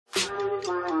Hey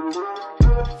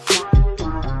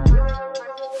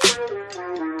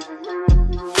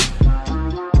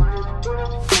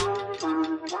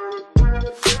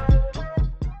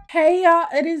y'all,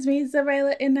 it is me,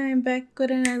 Xureila, and I'm back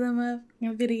with another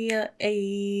motherfucking video.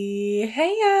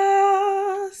 Hey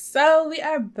y'all! So we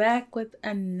are back with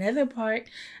another part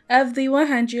of the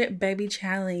 100 baby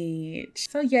challenge.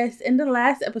 So yes, in the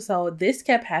last episode, this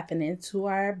kept happening to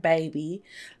our baby.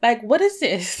 Like, what is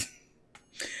this?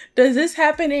 Does this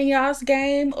happen in y'all's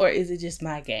game, or is it just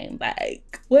my game?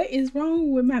 Like, what is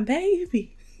wrong with my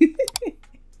baby?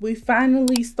 We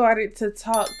finally started to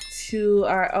talk to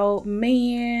our old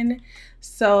man.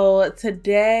 So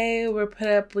today we're put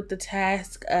up with the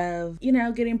task of, you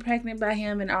know, getting pregnant by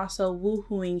him and also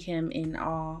woohooing him in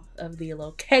all of the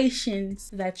locations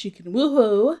that you can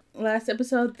woohoo. Last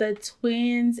episode, the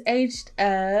twins aged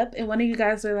up and one of you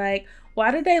guys are like, why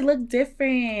do they look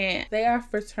different? They are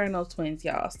fraternal twins,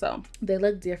 y'all, so they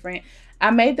look different.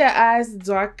 I made their eyes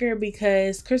darker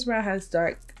because Chris Brown has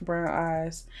dark brown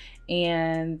eyes.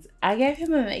 And I gave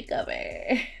him a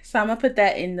makeover. So I'm going to put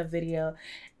that in the video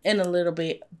in a little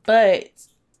bit. But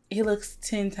he looks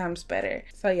 10 times better.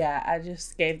 So yeah, I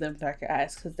just gave them darker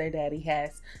eyes because their daddy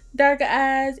has darker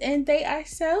eyes. And they are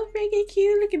so freaking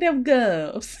cute. Look at them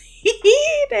gums.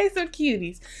 They're so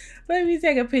cuties. Let me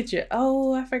take a picture.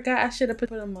 Oh, I forgot I should have put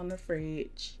them on the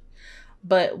fridge.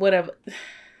 But whatever.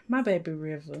 My baby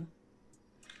River.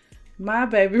 My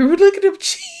baby River. Look at them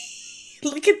cheeks.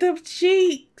 Look at them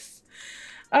cheeks.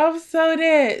 I'm so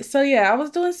dead. So yeah, I was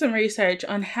doing some research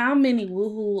on how many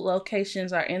woohoo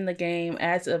locations are in the game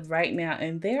as of right now.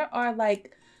 And there are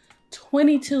like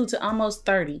 22 to almost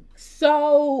 30.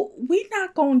 So we're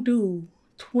not going to do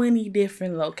 20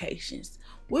 different locations.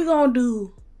 We're going to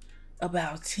do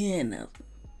about 10 of them.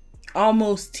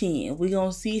 Almost 10. We're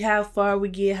going to see how far we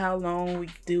get, how long we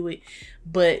do it.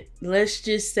 But let's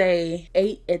just say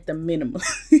 8 at the minimum.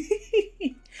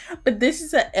 But this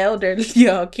is an elder,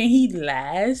 y'all. Can he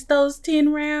last those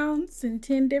 10 rounds in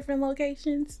 10 different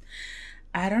locations?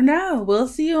 I don't know. We'll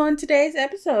see you on today's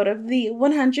episode of the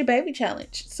 100 baby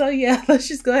challenge. So yeah, let's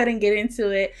just go ahead and get into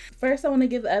it. First, I want to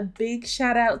give a big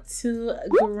shout out to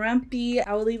Grumpy.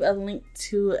 I will leave a link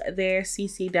to their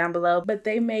CC down below. But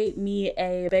they made me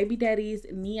a baby daddy's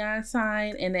neon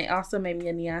sign, and they also made me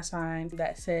a neon sign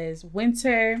that says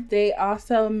winter. They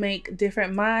also make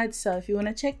different mods, so if you want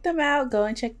to check them out, go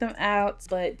and check them out.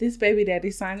 But this baby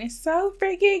daddy sign is so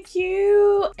freaking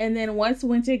cute. And then once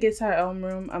Winter gets her own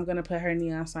room, I'm gonna put her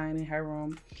neon sign in her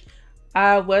room.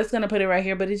 I was gonna put it right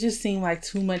here, but it just seemed like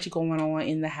too much going on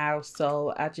in the house,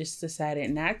 so I just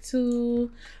decided not to.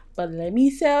 But let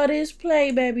me sell this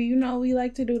play, baby. You know we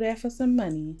like to do that for some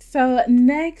money. So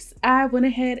next, I went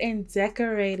ahead and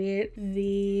decorated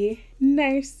the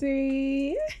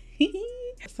nursery.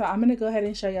 So I'm gonna go ahead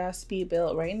and show y'all speed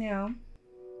build right now.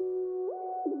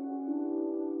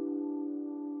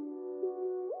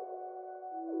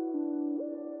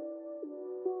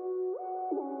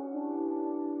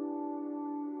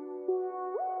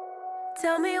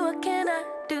 Tell me, what can I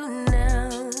do now?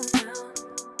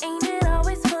 Ain't it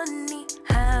always funny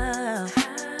how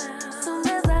soon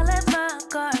as I let my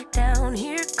guard down,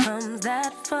 here comes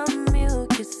that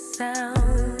familiar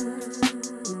sound.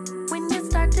 When you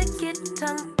start to get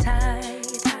tongue-tied,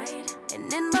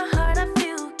 and in my heart I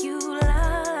feel you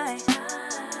lie.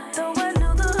 Though I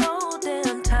knew the whole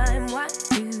damn time, why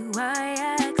do I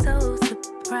act so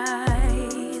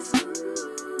surprised?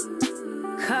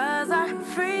 'Cause our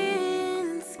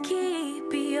friends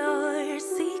keep your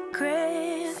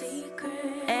secrets,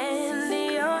 and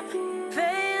your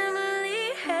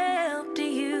family helped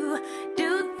you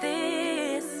do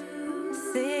this.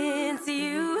 Since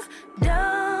you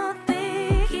don't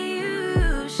think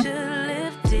you should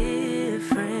live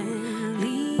differently,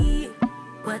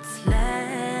 what's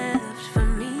left for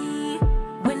me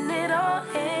when it all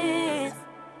ends?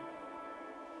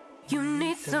 You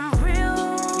need some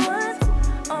real ones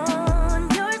on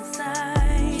your side.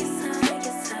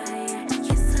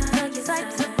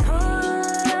 Type to pull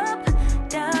up,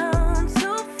 down to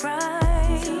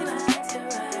right.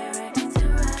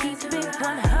 Keep it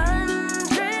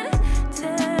 100.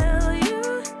 Tell you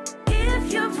if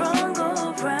you're wrong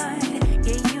or right.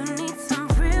 Yeah, you need some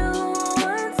real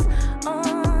ones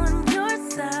on your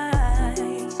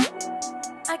side.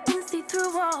 I can see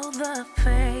through all the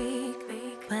fake,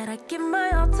 but I give my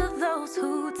all to those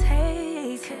who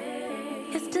take.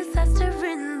 It's disaster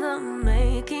in the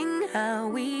making,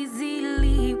 how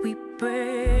easily we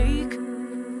break.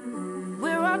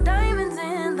 We're all diamonds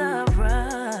in the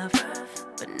rough,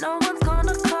 but no one's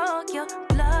gonna call your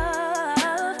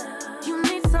bluff. You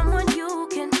need someone you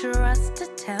can trust to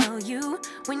tell you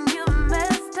when you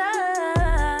messed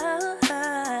up.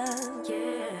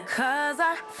 Yeah. 'Cause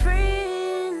our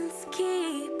friends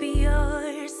keep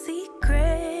your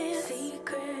secrets,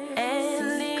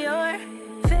 and your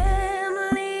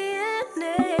family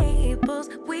enables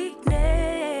weakness.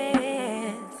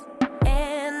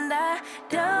 And I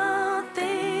don't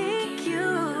think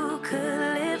you could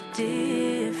live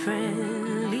differently.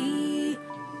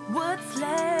 What's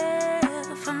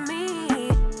left for me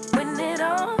when it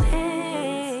all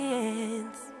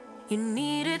ends? You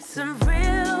needed some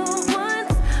real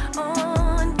ones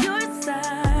on your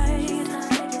side,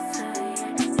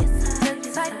 the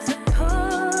type to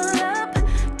pull up,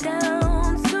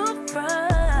 down to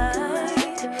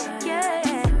front.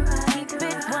 Yeah, keep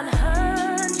it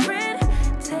 100,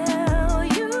 tell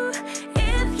you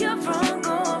if you're wrong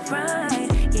or right.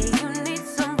 Yeah, you need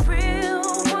some real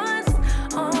ones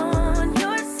on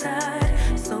your side,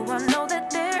 so I know that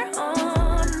they're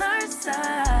on our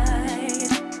side.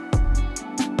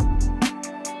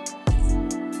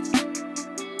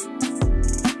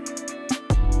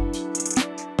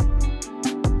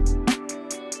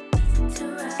 To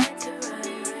ride, to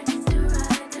ride, ready to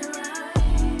ride, to ride.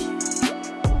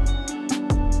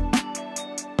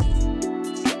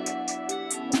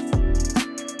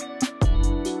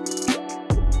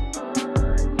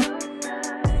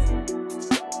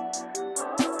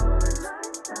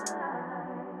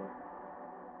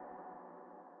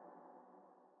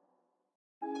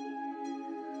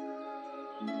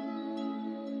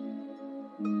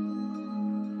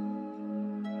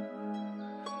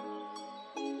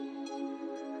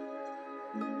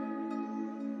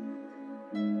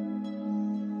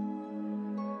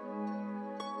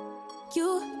 You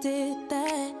did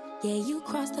that, yeah, you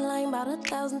crossed the line about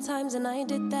 1,000 times and I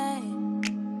did that.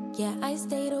 Yeah, I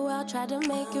stayed a while, tried to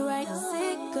make it right.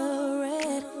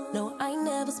 Cigarette, no, I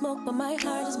never smoked, but my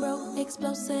heart is broke,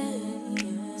 explosive.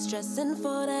 Stressing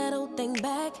for that old thing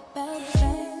back.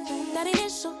 That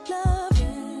initial love,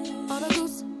 all the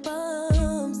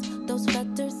goosebumps, those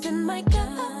flutters in my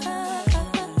gut,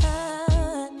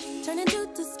 turn into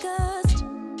disgust.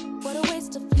 What a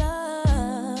waste of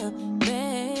love,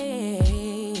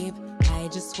 babe. I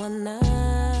just wanna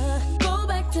go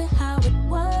back to how it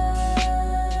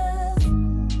was,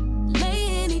 lay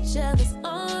in each other's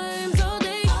arms all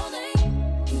day.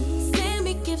 Send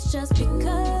me gifts just because.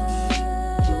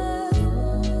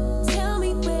 Tell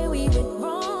me where we went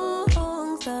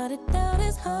wrong. Started out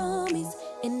as homies,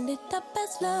 ended up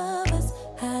as lovers.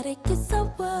 How'd it get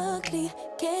so ugly?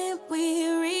 Can't we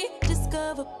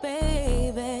rediscover,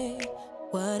 baby,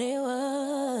 what it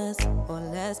was? Or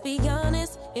let's be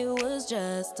honest, it was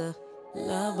just a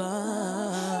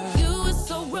lover. You were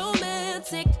so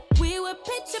romantic, we were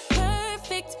picture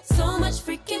perfect. So much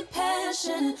freaking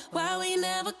passion, why we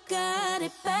never got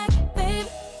it back, babe?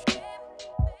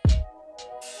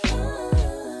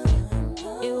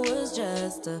 It was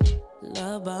just a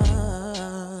lover.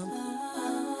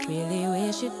 Really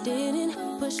wish you didn't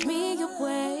push me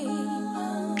away.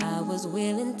 I was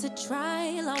willing to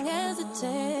try long as it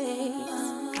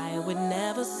takes. I would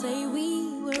never say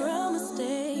we were a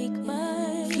mistake,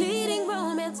 but fleeting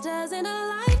romance doesn't a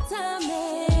lifetime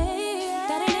make.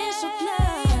 That initial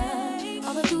flight,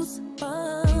 all the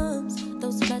goosebumps,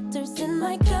 those flutters in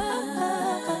my gut,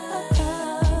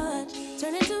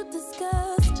 turn into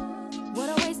disgust. What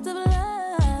a waste of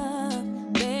love,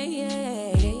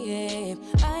 babe.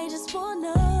 I just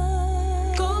wanna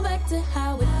go back to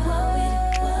how it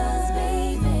was,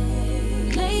 baby.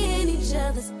 Lay in each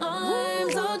other's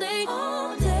arms all day.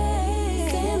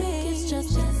 Send me gifts just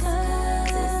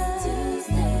because it's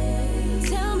Tuesday.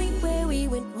 Tell me where we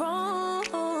went wrong.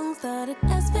 Started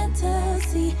as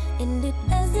fantasy, ended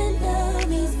as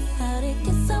enemies. How'd it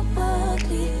get so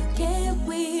ugly? Can't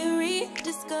we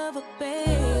rediscover,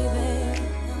 baby,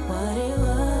 what it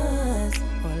was?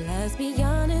 Or let's be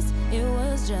honest, it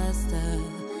was just a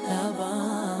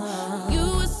lover. You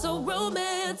were so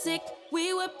romantic,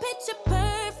 we were picture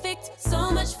perfect. So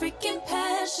much freaking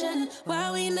passion, why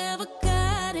we never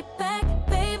got it back,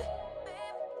 babe?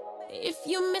 If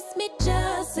you miss me,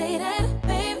 just say that,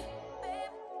 babe.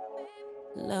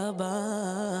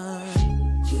 Lover,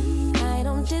 I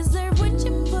don't deserve what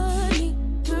you put me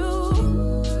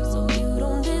through, so you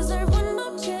don't deserve one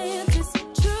more chance. It's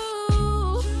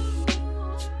true,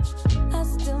 I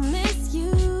still miss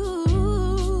you,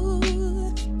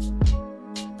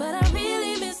 but I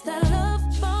really miss that love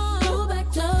bomb. Go back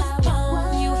to how I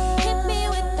want you. Hit me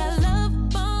with that love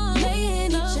bomb. Lay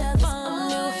in each other's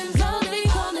arms all day,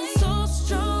 calling so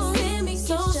strong. Send me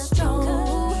so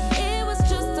strong. It was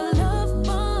just a love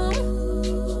bomb,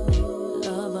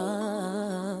 love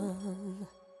bomb.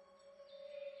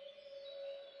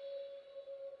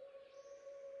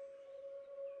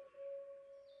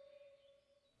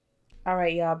 All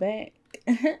right, y'all back.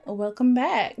 Welcome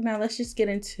back. Now let's just get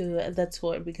into the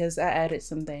tour because I added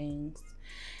some things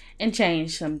and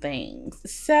changed some things.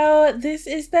 So this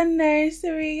is the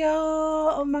nursery,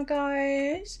 y'all. Oh my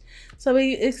gosh. So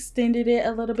we extended it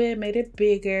a little bit, made it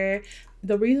bigger.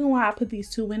 The reason why I put these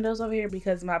two windows over here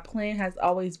because my plan has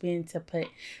always been to put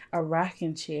a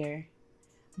rocking chair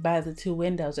by the two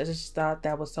windows. I just thought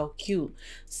that was so cute.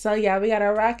 So yeah, we got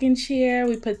a rocking chair.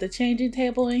 We put the changing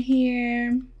table in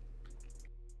here.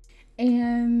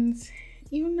 And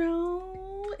you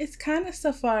know, it's kind of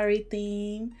safari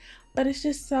theme, but it's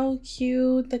just so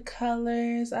cute. The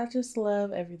colors, I just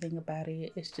love everything about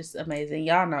it. It's just amazing.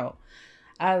 Y'all know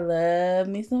I love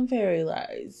me some fairy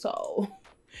lights, so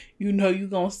you know you're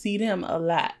gonna see them a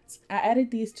lot. I added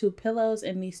these two pillows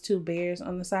and these two bears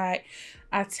on the side.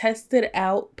 I tested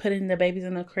out putting the babies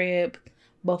in the crib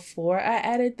before I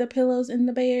added the pillows and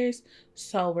the bears,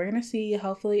 so we're gonna see.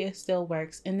 Hopefully it still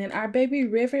works. And then our baby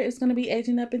River is gonna be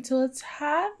aging up into a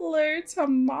toddler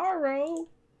tomorrow.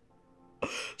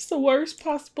 It's the worst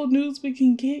possible news we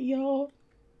can get, y'all.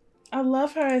 I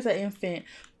love her as an infant,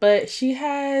 but she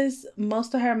has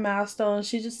most of her milestones.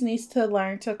 She just needs to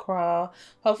learn to crawl.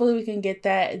 Hopefully we can get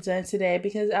that done today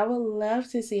because I would love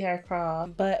to see her crawl.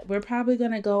 But we're probably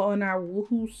going to go on our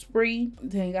woohoo spree.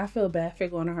 Dang, I feel bad for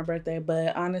going on her birthday,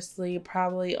 but honestly,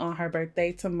 probably on her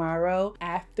birthday tomorrow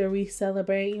after we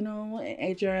celebrate, you know, and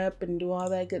age her up and do all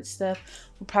that good stuff.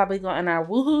 We're probably going on our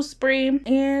woohoo spree.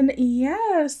 And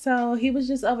yeah, so he was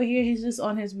just over here. He's just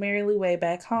on his merrily way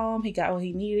back home. He got what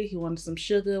he needed. He wanted some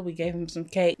sugar. We gave him some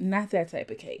cake. Not that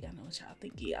type of cake. I know what y'all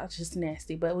think. Y'all just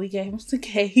nasty. But we gave him some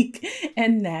cake.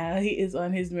 And now he is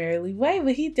on his merrily way.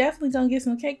 But he definitely gonna get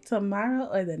some cake tomorrow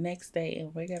or the next day.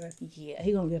 And we're gonna, yeah,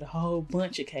 he gonna get a whole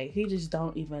bunch of cake. He just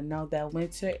don't even know that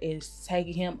Winter is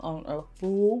taking him on a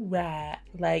full ride.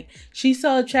 Like, she's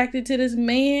so attracted to this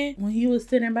man. When he was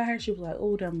sitting by her, she was like,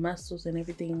 oh, the muscles and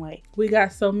everything. Like, we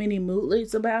got so many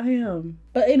mootlets about him.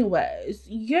 But anyways,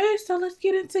 yeah, so let's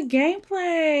get into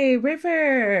gameplay.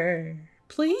 River,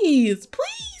 please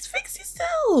fix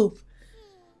yourself.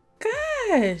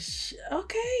 Gosh,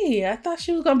 okay, I thought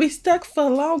she was gonna be stuck for a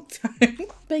long time.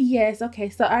 But yes, okay,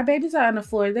 so our babies are on the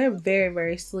floor. They're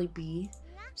very sleepy.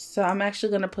 So I'm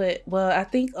actually gonna put, well, I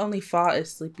think only Fall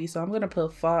is sleepy, so I'm gonna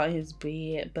put Fall in his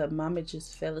bed, but Mama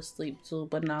just fell asleep too.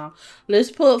 But no,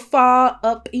 let's put Fall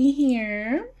up in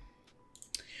here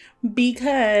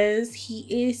because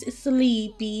he is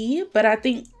sleepy. But I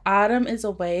think Autumn is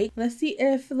awake. Let's see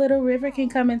if little River can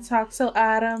come and talk. So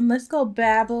Autumn, let's go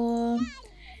babble.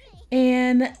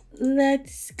 And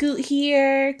let's scoot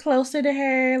here closer to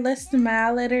her. Let's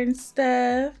smile at her and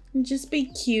stuff. And just be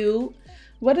cute.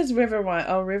 What does River want?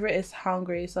 Oh, River is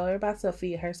hungry, so we're about to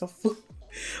feed her some food.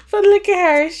 But look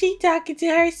at her. She talking to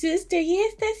her sister.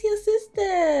 Yes, that's your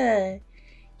sister.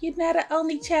 You're not an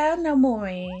only child no more.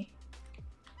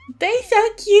 They so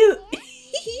cute.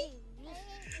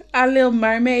 Our little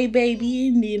mermaid baby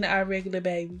and then our regular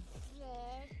baby.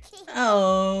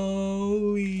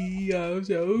 Oh, you're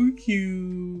so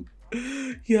cute.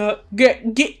 Yeah, get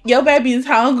your baby is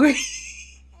hungry.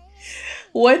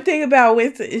 One thing about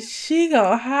Winter is she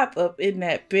gonna hop up in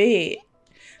that bed.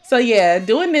 So yeah,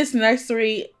 doing this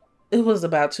nursery, it was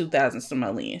about 2,000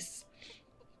 simoleons.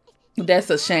 That's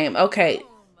a shame. Okay,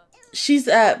 she's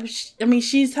up.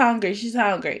 She's hungry. She's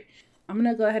hungry. I'm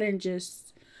gonna go ahead and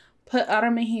just put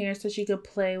Autumn in here so she could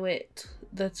play with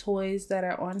the toys that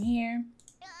are on here.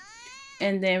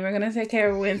 And then we're gonna take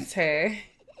care of Winter.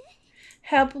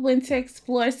 Help Winter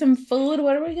explore some food.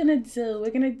 What are we gonna do?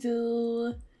 We're gonna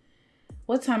do...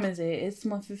 What time is it? It's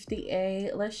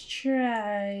 1:58. Let's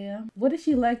try. What if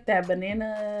she liked that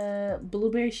banana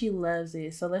blueberry? She loves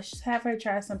it. So let's just have her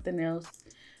try something else.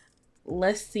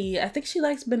 Let's see. I think she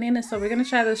likes bananas, so we're gonna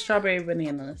try the strawberry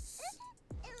bananas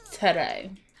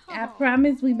today. I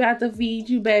promise we about to feed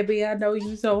you, baby. I know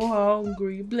you so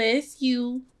hungry. Bless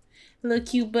you. Little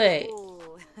cute butt.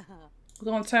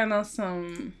 We're gonna turn on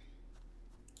some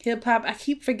hip hop. I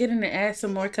keep forgetting to add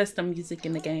some more custom music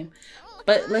in the game.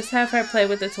 But let's have her play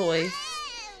with the toys.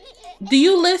 Do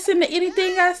you listen to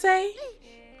anything I say?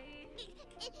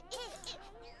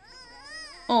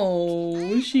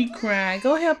 Oh, she crying.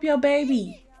 Go help your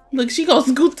baby. Look, she gonna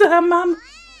scoot to her mama.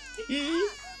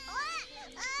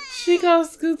 She gonna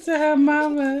scoot to her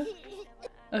mama.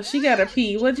 Oh, she gotta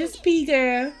pee. Well, just pee,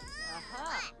 girl.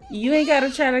 You ain't gotta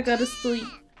try to go to sleep.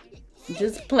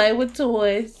 Just play with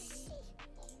toys.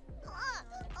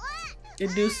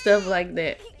 And do stuff like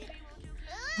that.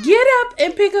 Get up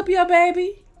and pick up your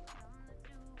baby.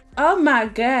 Oh my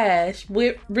gosh.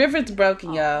 River's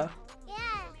broken, y'all.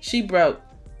 She broke.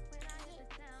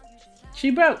 She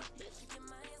broke.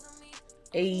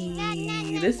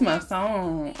 Hey, this is my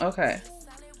song. Okay.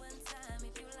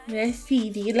 Let's see.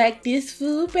 Do you like this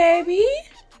food, baby?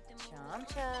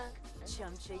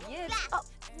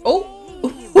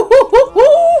 Oh.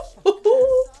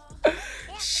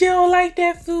 She don't like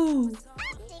that food.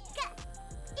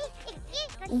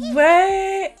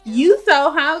 What? You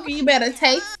so hungry, you better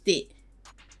taste it.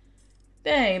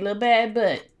 Dang, little bad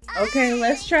butt. Okay,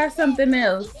 let's try something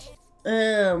else.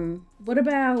 What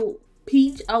about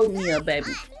peach oatmeal,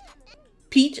 baby?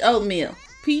 Peach oatmeal.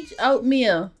 Peach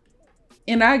oatmeal.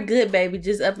 And our good baby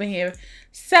just up in here,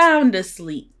 sound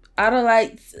asleep. Auto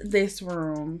lights this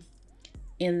room.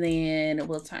 And then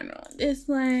we'll turn on this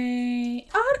light.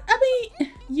 Oh, I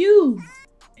mean, you.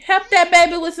 Help that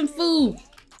baby with some food.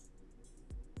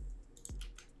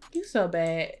 You so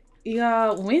bad.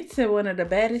 Y'all went to one of the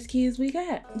baddest kids we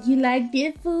got. You like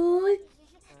this food?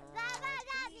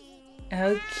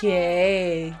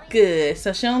 Okay, good.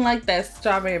 So she don't like that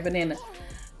strawberry banana.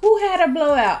 Who had a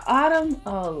blowout? Autumn?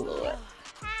 Oh, Lord.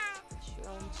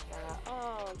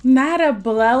 Not a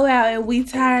blowout and we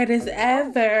tired as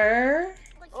ever.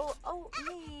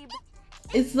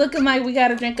 It's looking like we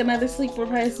gotta drink another sleep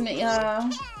replacement, y'all.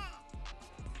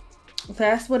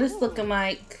 That's what it's looking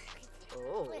like.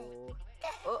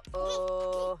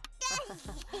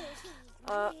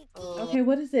 Okay,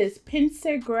 what is this?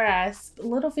 Pincer grasp.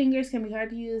 Little fingers can be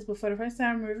hard to use, but for the first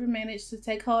time, River managed to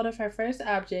take hold of her first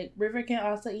object. River can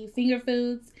also eat finger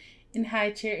foods in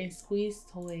high chair and squeeze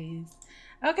toys.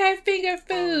 Okay, finger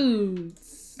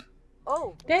foods.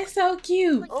 Oh, that's so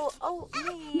cute.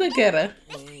 Look at her.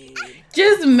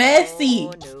 Just messy.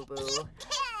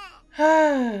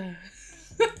 And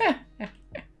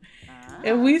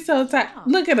we so tired.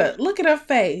 Look at her. Look at her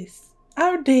face.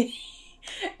 Oh, dear.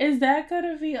 Is that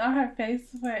gonna be on her face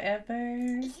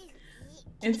forever?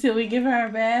 Until we give her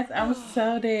a bath? I'm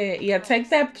so dead. Yeah,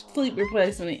 take that sleep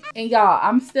replacement. And y'all,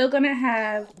 I'm still gonna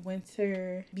have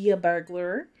Winter be a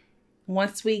burglar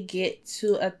once we get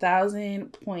to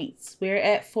 1,000 points. We're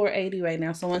at 480 right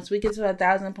now. So once we get to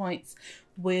 1,000 points,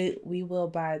 we will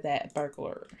buy that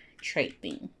burglar trait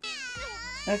thing.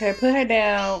 Okay, put her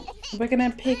down. We're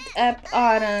gonna pick up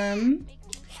Autumn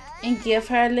and give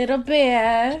her a little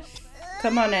bath.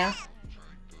 Come on now.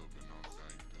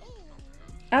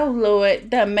 Oh, Lord.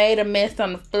 Done made a mess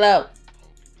on the floor.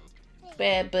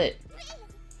 Bad butt.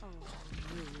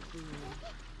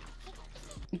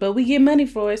 But we get money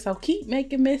for it, so keep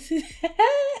making messes.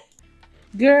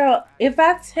 Girl, if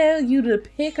I tell you to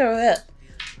pick her up,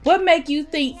 what make you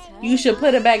think you should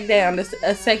put her back down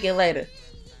a second later?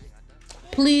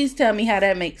 Please tell me how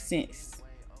that makes sense.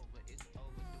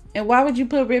 And why would you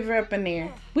put River up in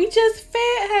there? We just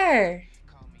fed her.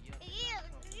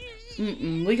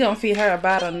 We gonna feed her a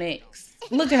bottle next.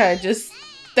 Look at her, just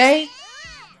stank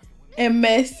and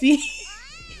messy.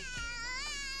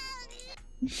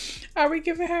 Are we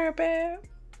giving her a bath?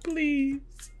 Please.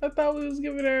 I thought we was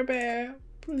giving her a bath.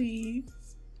 Please.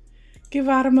 Give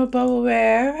Autumn a bubble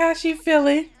bath. How's she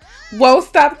feeling? Won't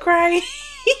stop crying.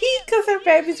 Because her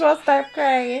babies won't stop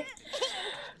crying.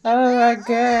 Oh my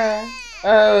God.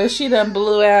 Oh, she done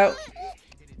blew out.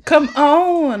 Come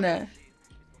on.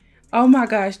 Oh my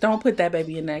gosh, don't put that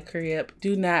baby in that crib.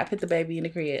 Do not put the baby in the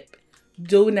crib.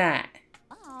 Do not.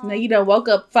 Now you done woke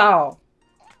up fall.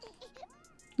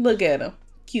 Look at him.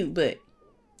 Cute butt.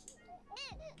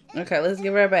 Okay, let's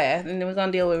give her a bath and then we're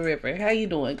gonna deal with River. How you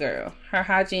doing, girl? Her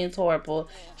hygiene's horrible.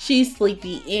 She's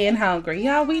sleepy and hungry.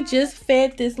 Y'all, we just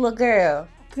fed this little girl.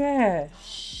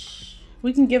 Gosh.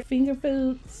 We can give finger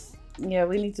foods. Yeah,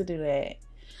 we need to do that.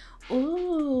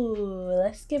 Ooh,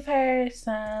 let's give her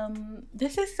some.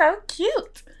 This is so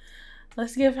cute.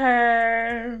 Let's give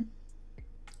her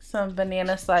some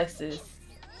banana slices.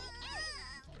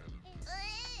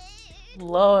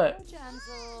 Lord.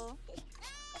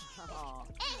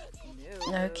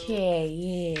 Okay,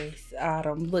 yes,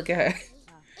 Autumn. Look at her.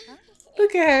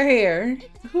 Look at her hair.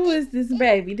 Who is this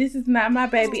baby? This is not my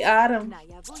baby Autumn.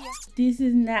 This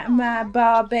is not my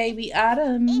ball baby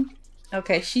Autumn.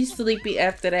 Okay, she's sleepy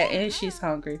after that and she's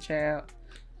hungry, child.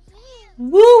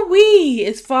 Woo-wee!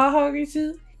 Is Fall hungry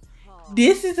too?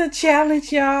 This is a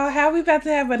challenge, y'all. How we about to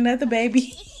have another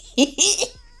baby?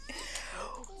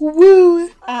 Woo!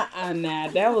 Nah,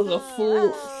 that was a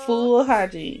full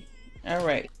hygiene.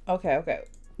 Alright. Okay.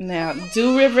 Now,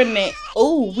 do River next.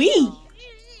 Oh, wee!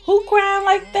 Who crying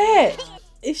like that?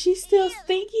 Is she still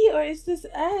stinky or is this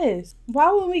us?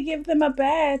 Why would we give them a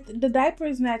bath? The diaper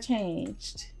is not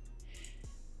changed.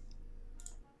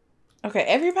 Okay,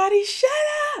 everybody shut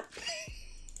up.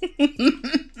 I'm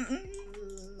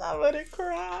gonna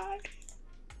cry.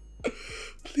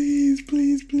 Please.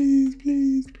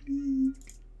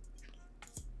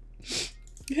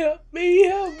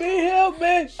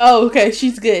 Oh, okay.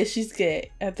 She's good. She's good.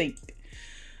 I think.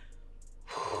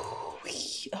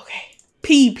 Okay.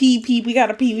 Pee. We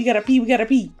gotta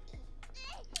pee.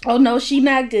 Oh no, she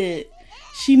not good.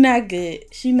 She not good.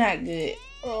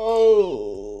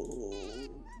 Oh.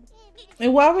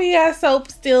 And why we got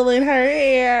soap still in her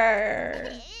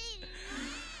hair?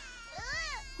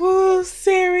 Oh,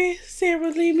 Sarah,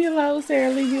 leave me alone.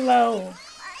 Leave me alone.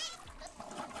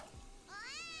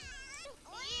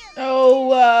 Oh,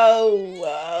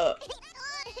 wow.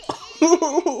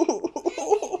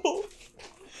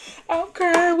 I'm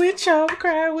crying with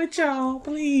y'all,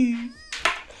 please.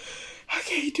 I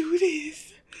can't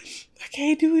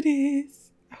do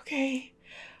this. Okay.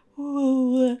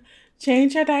 Ooh.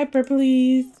 Change her diaper,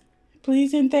 please.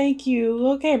 Please and thank you.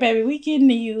 Okay, baby, we getting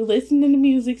to you. Listen to the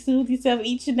music, soothe yourself,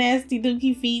 eat your nasty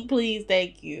dookie feet, please.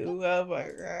 Thank you. Oh my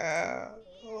God.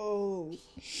 Oh.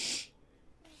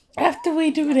 After we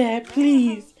do that,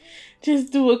 please,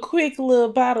 just do a quick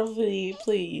little bottle feed,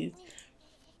 please.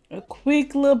 A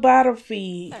quick little bottle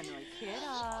feed.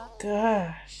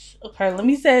 Gosh. Okay, let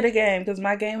me say it again because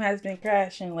my game has been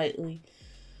crashing lately.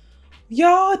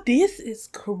 Y'all, this is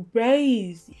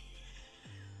crazy.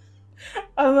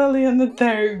 I'm only on the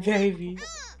third baby.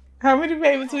 How many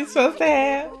babies we supposed to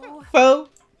have? 4?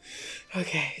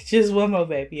 Okay, just one more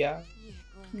baby, y'all.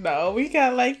 No, we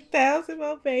got like 1,000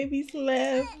 more babies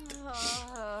left.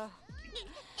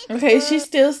 Okay, she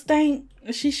still stink.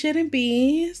 She shouldn't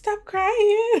be. Stop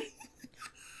crying.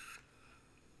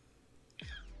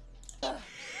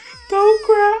 Don't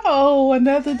cry. Oh,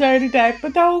 another dirty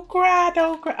diaper. Don't cry.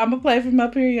 I'm gonna play from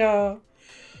up here, y'all.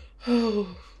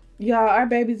 Y'all, our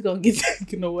baby's gonna get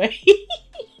taken away.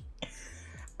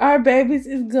 Our babies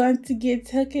is going to get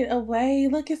taken away.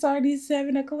 Look, it's already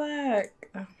 7 o'clock.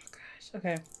 Oh my gosh.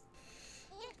 Okay.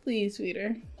 Please,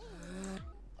 sweeter.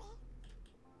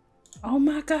 Oh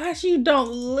my gosh, you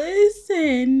don't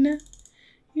listen.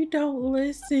 You don't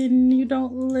listen.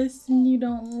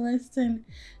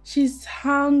 She's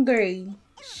hungry.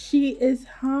 She is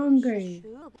hungry.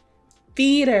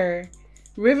 Feed her.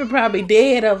 River probably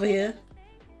dead over here.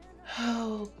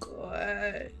 Oh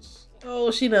gosh.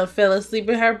 Oh, she done fell asleep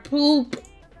in her poop.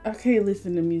 I can't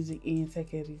listen to music and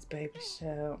take care of these babies,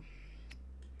 child.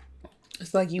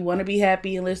 It's like you want to be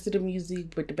happy and listen to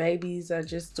music, but the babies are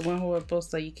just the one horrible,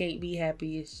 so you can't be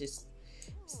happy. It's just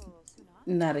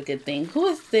not a good thing. Who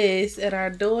is this at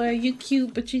our door? You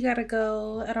cute, but you gotta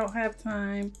go. I don't have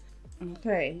time.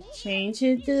 Okay, change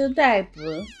into a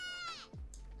diaper.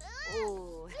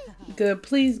 Good,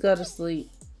 please go to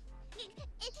sleep.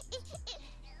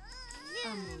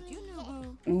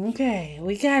 Okay,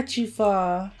 we got you,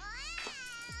 Fall.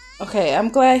 Okay, I'm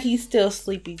glad he's still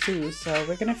sleepy too, so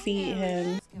we're gonna feed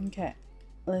him. Okay,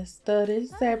 let's throw this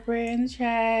separate in the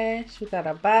trash. We got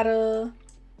a bottle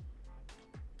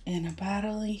and a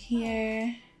bottle in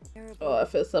here. Oh, I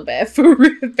feel so bad for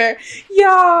River.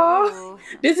 Y'all,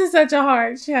 this is such a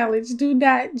hard challenge. Do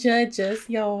not judge us,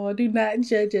 y'all. Do not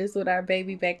judge us with our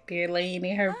baby back there laying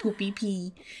in her poopy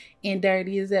pee and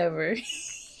dirty as ever.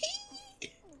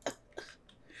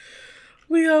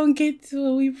 We gonna get to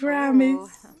it, we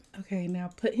promise. Okay, now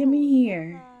put him in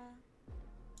here.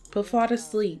 Put Fall to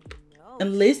sleep.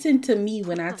 And listen to me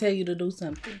when I tell you to do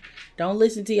something. Don't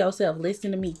listen to yourself.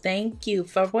 Listen to me. Thank you.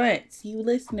 For once, you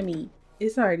listen to me.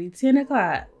 It's already 10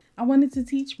 o'clock. I wanted to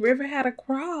teach River how to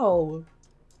crawl.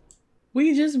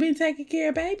 We just been taking care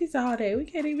of babies all day. We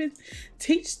can't even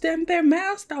teach them their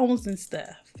milestones and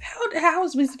stuff. How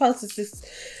is we supposed to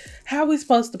how are we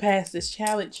supposed to pass this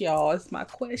challenge, y'all? Is my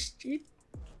question.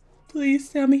 Please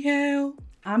tell me how.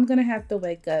 I'm gonna have to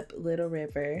wake up little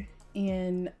River.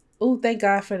 And oh, thank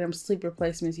God for them sleep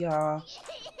replacements, y'all.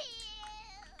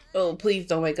 Oh, please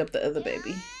don't wake up the other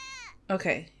baby.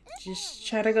 Okay, just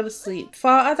try to go to sleep.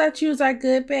 Fall, I thought you was our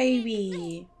good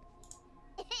baby.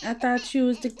 I thought you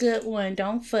was the good one.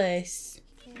 Don't fuss.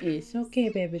 It's okay,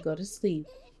 baby. Go to sleep.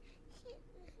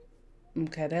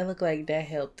 Okay, that looked like that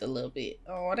helped a little bit.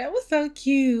 Oh, that was so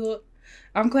cute.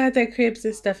 I'm glad that cribs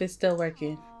and stuff is still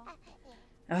working.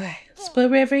 Okay, let's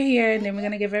put River here, and then we're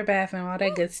gonna give her a bath and all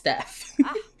that good stuff.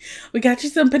 We got you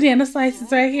some banana slices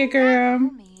right here,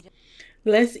 girl.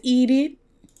 Let's eat it.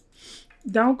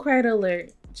 Don't cradle her.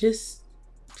 Just,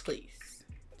 please.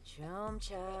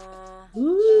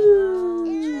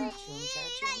 Ooh.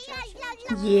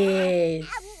 Yes.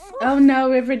 Oh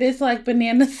no, River dislike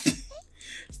bananas.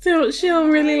 Still, she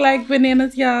don't really like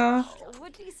bananas, y'all.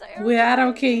 Well, I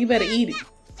don't care. You better eat it.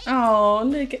 Oh,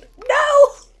 look at no.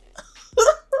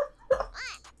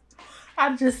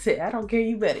 I just said, I don't care,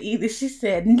 you better eat it. She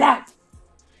said, no.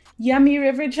 Yummy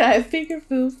River tried finger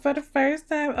food for the first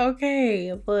time.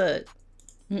 Okay, look.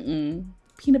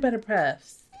 peanut butter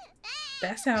puffs.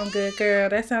 That sound good, girl.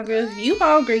 That sound good. If you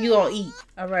hungry, you gonna eat.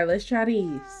 All right, let's try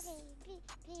these.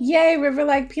 Yay, River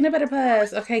like peanut butter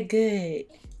puffs. Okay, good.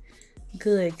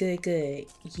 Good, good, good.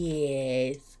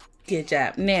 Yes. Good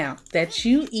job. Now that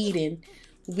you eating,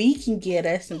 we can get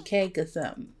us some cake or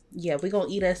something. Yeah, we gonna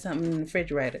eat us something in the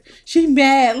refrigerator. She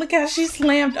mad. Look how she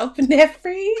slammed open that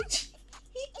fridge.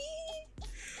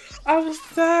 I'm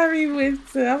sorry,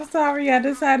 Winston. I'm sorry I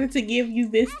decided to give you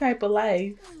this type of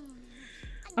life.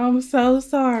 I'm so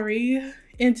sorry.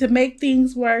 And to make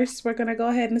things worse, we're gonna go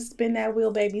ahead and spin that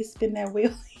wheel, baby. Spin that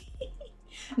wheel.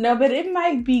 No, but it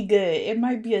might be good. It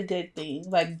might be a good thing.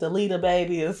 Like delete a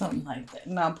baby or something like that.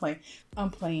 No, I'm playing. I'm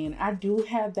playing. I do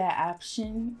have that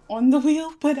option on the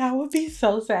wheel, but I would be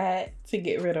so sad to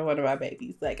get rid of one of my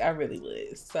babies. Like, I really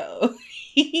would. So,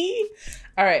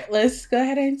 all right. Let's go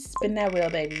ahead and spin that wheel,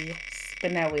 baby.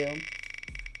 Spin that wheel.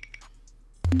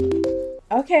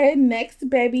 Okay, next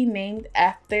baby named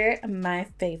after my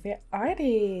favorite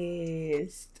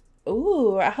artist.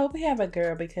 Ooh, I hope we have a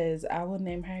girl because I will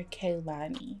name her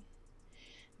Kaylani.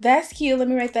 That's cute. Let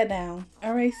me write that down.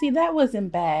 All right, see, that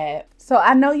wasn't bad. So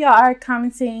I know y'all are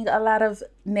commenting a lot of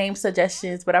name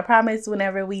suggestions, but I promise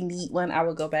whenever we need one, I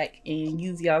will go back and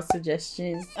use y'all's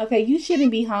suggestions. Okay, you shouldn't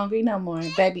be hungry no more,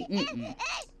 baby.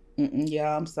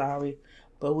 Y'all, I'm sorry,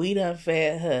 but we done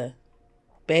fed her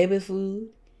baby food.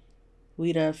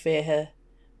 We done fed her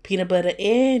peanut butter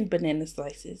and banana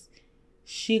slices.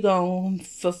 She gonna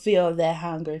fulfill that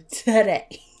hunger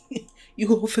today. You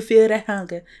gonna fulfill that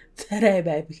hunger today,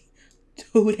 baby.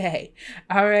 Today.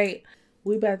 All right.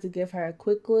 We about to give her a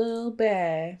quick little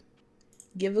bath.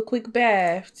 Give a quick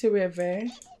bath to River.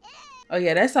 Oh,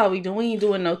 yeah. That's all we do. We ain't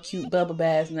doing no cute bubble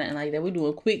baths, nothing like that. We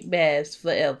doing quick baths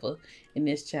forever in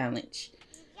this challenge.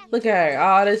 Look at her.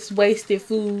 All this wasted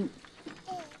food.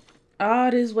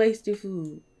 All this wasted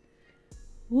food.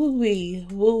 Woo-wee,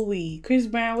 woo-wee. Chris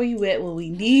Brown, where you at when we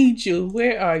need you?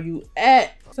 Where are you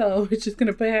at? So we're just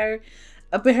gonna put her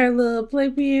up in her little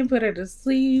playpen, put her to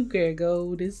sleep. Girl,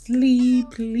 go to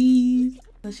sleep, please.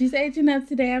 So she's aging up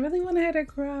today. I really want her to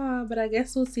crawl, but I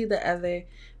guess we'll see the other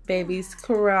babies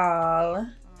crawl.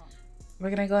 We're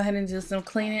gonna go ahead and do some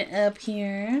cleaning up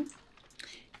here.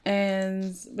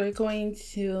 And we're going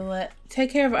to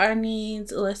take care of our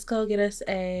needs. Let's go get us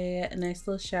a nice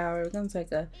little shower. We're going to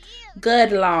take a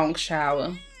good long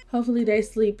shower. Hopefully they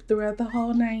sleep throughout the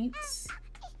whole night.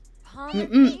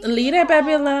 Leave that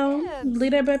baby alone.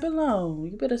 Leave that baby alone.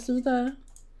 You better soothe her.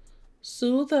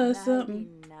 Soothe her or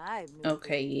something.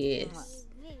 Okay, yes.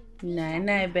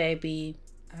 Night-night, baby.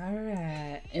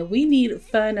 Alright, and we need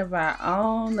fun of our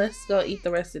own. Let's go eat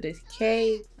the rest of this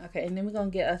cake. Okay, and then we're gonna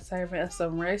get a serving of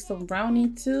some rice, some brownie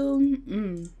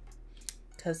too.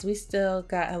 Cause we still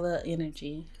got a little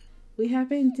energy. We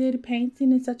haven't did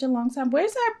painting in such a long time.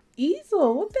 Where's our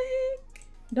easel? What the heck?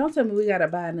 Don't tell me we gotta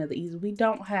buy another easel. We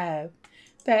don't have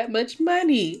that much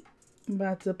money. I'm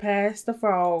about to pass the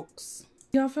frogs.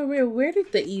 Y'all, for real, where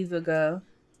did the easel go?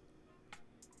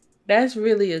 That's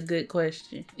really a good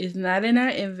question. It's not in our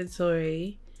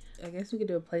inventory. I guess we could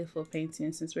do a playful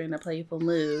painting since we're in a playful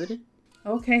mood.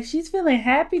 Okay, she's feeling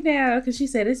happy now because she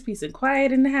said it's peace and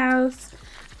quiet in the house.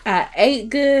 I ate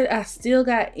good. I still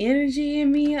got energy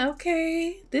in me.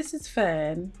 Okay, this is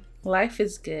fun. Life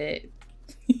is good.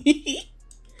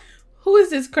 Who is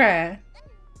this crying?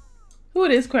 Who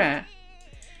is crying?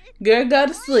 Girl, go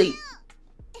to sleep.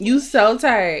 You so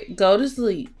tired. Go to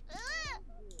sleep.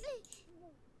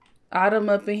 Autumn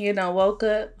up in here done woke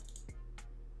up.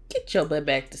 Get your butt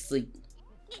back to sleep.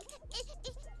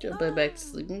 Get your butt back to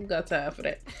sleep. We got time for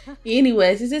that.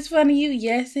 Anyways, is this fun to you?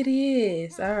 Yes, it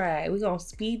is. Alright, we're gonna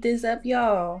speed this up,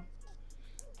 y'all.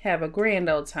 Have a grand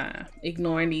old time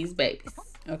ignoring these babies.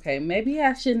 Okay, maybe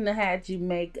I shouldn't have had you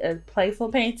make a playful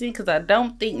painting because I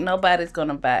don't think nobody's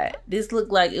gonna buy it. This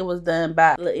looked like it was done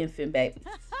by little infant babies.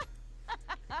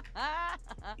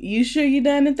 You sure you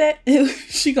done at that?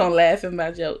 She gonna laugh at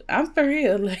my joke. I'm for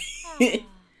real. Like,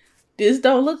 this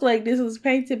don't look like this was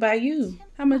painted by you.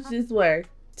 How much is this worth?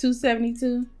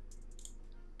 $2.72.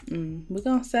 We're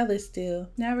gonna sell it still.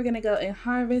 Now we're gonna go and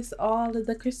harvest all of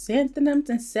the chrysanthemums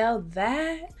and sell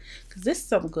that. Cause this is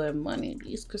some good money.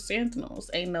 These chrysanthemums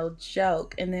ain't no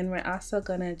joke. And then we're also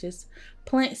gonna just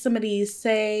plant some of these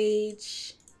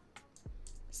sage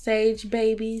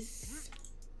babies.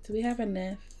 Do we have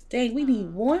enough? Dang, we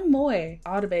need one more.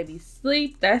 All the babies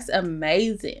sleep. That's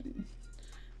amazing.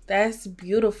 That's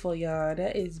beautiful, y'all.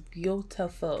 That is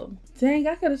beautiful. Dang,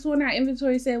 I could have sworn our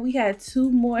inventory said we had two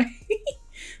more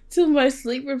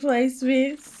sleep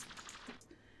replacements.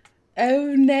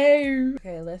 Oh no.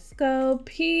 Okay, let's go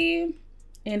pee.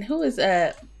 And who is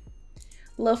up?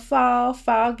 Little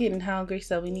Fall getting hungry,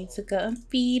 so we need to go and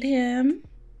feed him.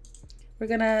 We're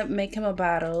gonna make him a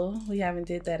bottle. We haven't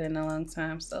did that in a long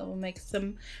time, so we'll make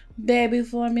some baby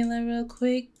formula real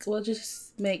quick. We'll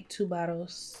just make 2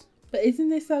 bottles. But isn't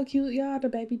this so cute, y'all? The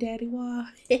baby daddy wall.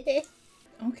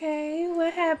 Okay,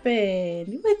 what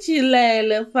happened? What you learn,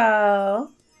 Little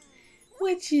Fall?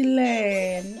 What you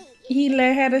learn? He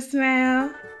learned how to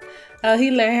smile? Oh,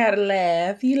 he learned how to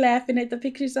laugh. You laughing at the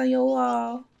pictures on your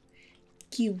wall?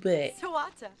 Cute butt.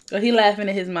 Oh, he laughing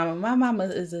at his mama. My mama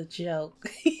is a joke.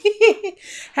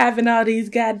 Having all these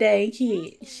goddamn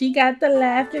kids. She got the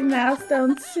laughing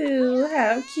milestone too.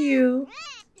 How cute.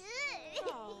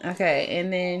 Okay,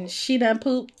 and then she done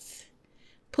pooped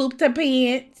her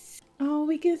pants. Oh,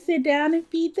 we can sit down and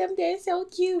feed them. They're so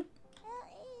cute.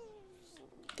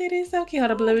 That is so cute.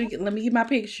 Hold up, let me get my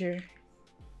picture.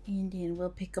 And then we'll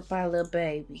pick up our little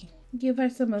baby. Give her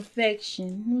some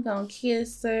affection. We're gonna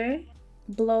kiss her.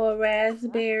 Blow a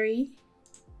raspberry.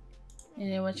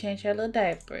 And then we'll change her little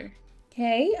diaper.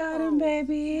 Hey, Autumn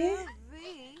baby.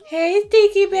 Hey,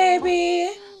 Sticky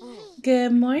baby.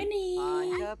 Good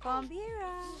morning.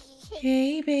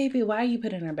 Hey, baby. Why are you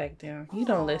putting her back down? You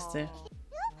don't listen.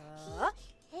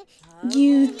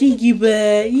 You stinky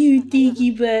butt. You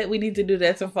stinky butt. We need to do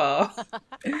that to Fall.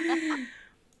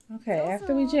 Okay,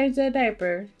 after we change that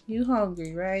diaper, you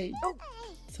hungry, right?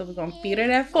 So we're gonna feed her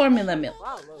that formula milk.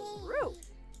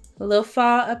 A little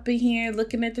Fall up in here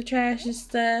looking at the trash and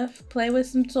stuff. Play with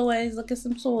some toys. Look at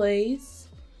some toys.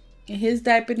 And his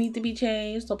diaper needs to be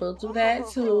changed, so we'll do that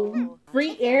too.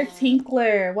 Free air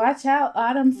tinkler. Watch out,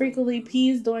 Autumn frequently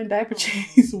pees during diaper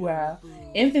change. Wow.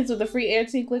 Infants with a free air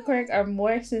tinkler crack are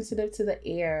more sensitive to the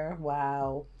air.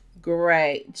 Wow.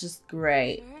 Great. Just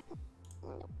great.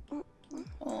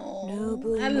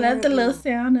 Oh, I love the little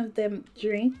sound of them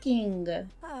drinking.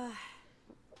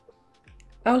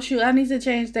 Oh shoot, I need to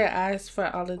change their eyes for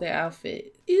all of their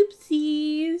outfits.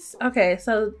 Oopsies. Okay,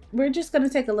 so we're just gonna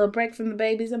take a little break from the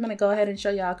babies. I'm gonna go ahead and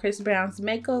show y'all Chris Brown's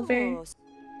makeover.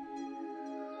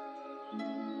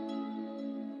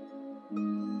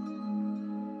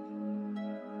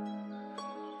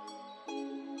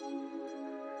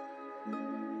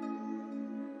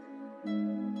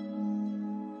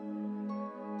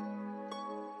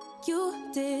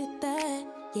 You did that.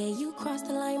 Yeah, you crossed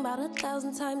the line about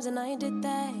 1,000 times and I did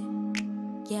that.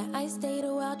 Yeah, I stayed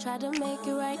a while, tried to make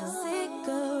it right.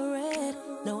 Cigarette.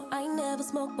 No, I never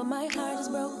smoked, but my heart is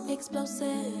broke,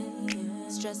 explosive.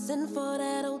 Stressing for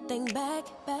that old thing back.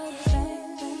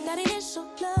 That initial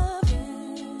love,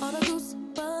 all the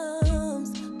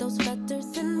goosebumps, those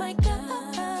flutters in my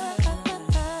gut,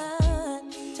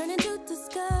 turn into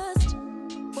disgust.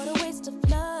 What a waste of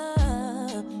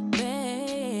love,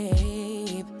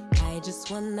 babe. I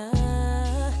just wanna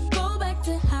go back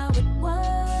to how it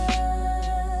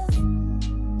was,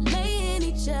 lay in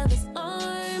each other's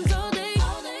arms all day.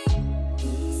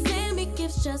 Send me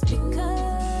gifts just because.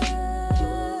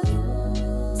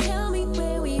 Tell me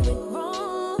where we went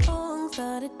wrong.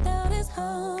 Started out as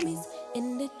homies,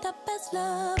 ended up as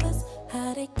lovers.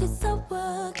 How'd it get so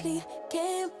ugly?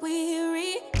 Can't we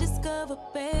rediscover,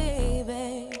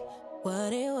 baby,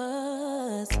 what it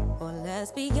was? Or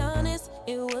let's be honest,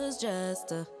 it was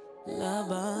just a love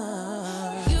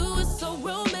bomb. You were so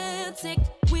romantic,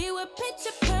 we were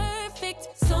picture perfect.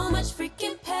 So much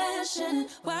freaking passion,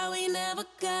 why we never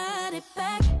got it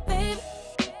back, babe?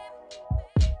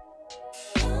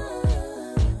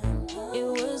 It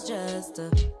was just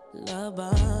a love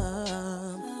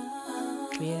bomb.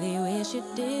 Really wish you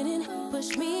didn't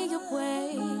push me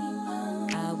away.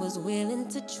 I was willing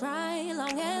to try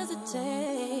long as it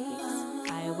takes.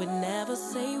 I would never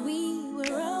say we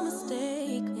were a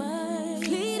mistake, but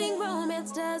fleeting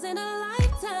romance doesn't a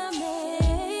lifetime make.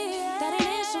 That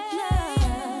initial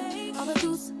love, all the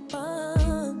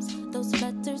goosebumps, those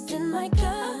flutters in my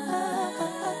gut,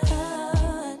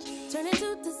 turn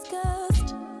into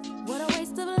disgust. What a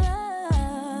waste of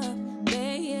love,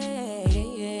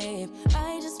 babe.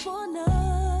 I just wanna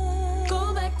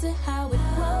go back to how it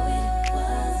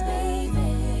was,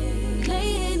 baby.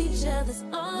 Lay in each other's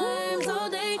arms all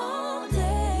day.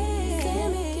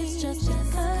 Send me gifts just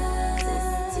because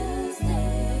it's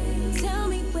Tuesday. Tell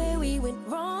me where we went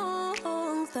wrong.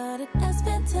 Started as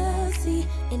fantasy,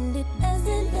 ended as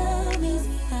enemies.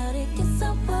 How'd it get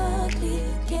so ugly?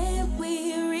 Can't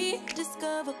we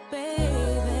rediscover,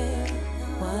 baby,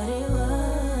 what it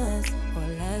was? Or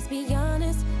let's be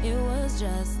honest, it was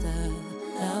just a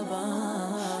love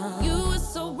bomb. You were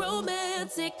so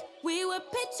romantic, we were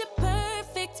picture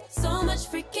perfect. So much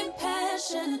freaking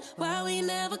passion, why we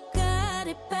never got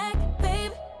it back,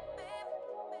 babe?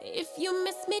 If you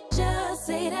miss me, just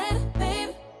say that, babe.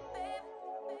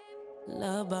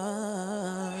 love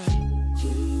bomb.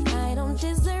 I don't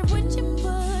deserve what you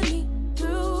put me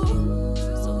through,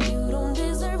 so you don't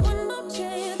deserve one more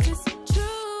chance. It's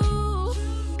true.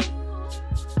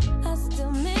 I still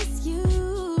miss you,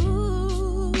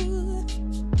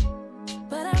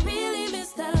 but I really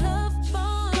miss that love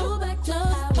bomb. Go back to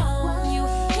love bomb. You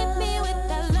hit me with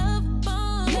that love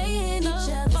bomb. Laying each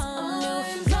other's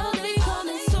on. Love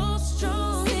becoming so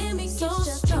strong. Hit me so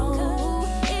strong.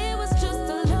 It was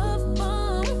just a love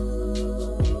bomb.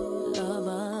 Love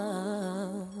bomb.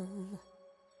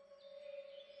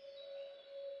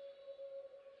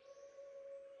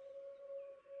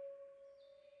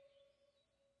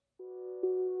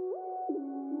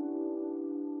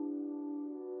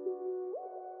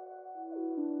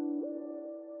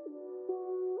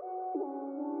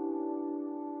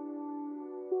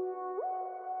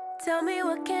 Tell me,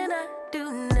 what can I do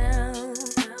now?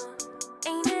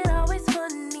 Ain't it always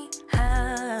funny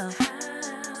how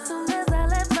soon as I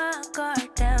let my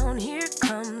guard down, here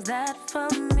comes that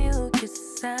familiar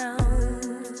sound.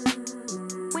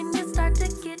 When you start to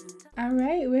get All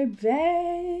right, we're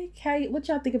back. What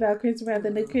y'all think about Chris Brown, the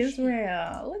new Chris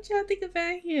Brown? What y'all think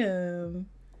about him?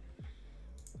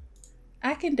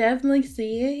 I can definitely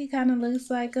see it. He kind of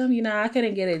looks like him. You know, I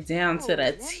couldn't get it down to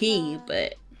the T,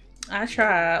 but I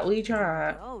tried. We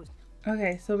tried.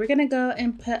 Okay, so we're gonna go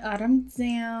and put Autumn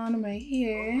down right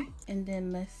here, and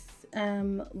then let's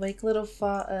wake little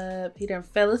Fall up. He done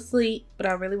fell asleep, but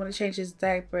I really want to change his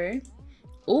diaper.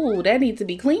 Ooh, that needs to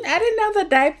be clean. I didn't know the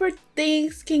diaper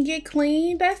things can get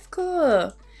clean. That's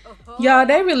cool. Y'all,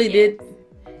 they really did.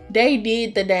 They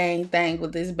did the dang thing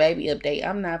with this baby update.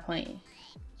 I'm not playing.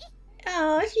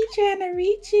 Oh, she's trying to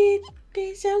reach it.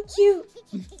 They're so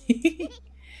cute.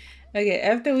 Okay,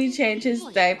 after we change his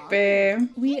diaper,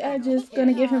 we are just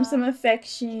gonna give him some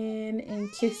affection and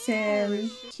kiss him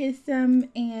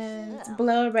and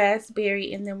blow a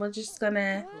raspberry, and then we're just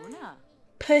gonna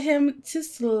put him to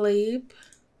sleep.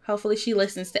 Hopefully she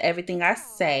listens to everything I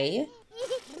say.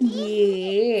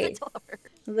 Yeah.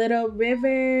 Little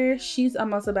River, she's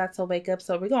almost about to wake up,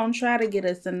 so we're gonna try to get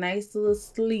us a nice little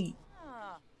sleep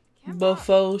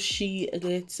before she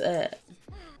gets up.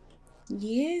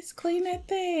 Yes, clean that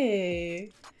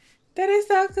thing. That is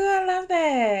so good. I love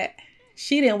that.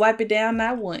 She didn't wipe it down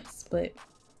not once, but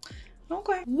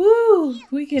okay. Woo!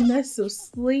 We can get some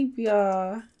sleep,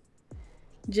 y'all.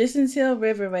 Just until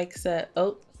River wakes up.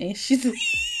 Oh, and she's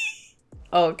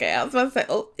okay. I was about to say,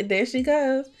 oh, there she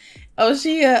goes. Oh,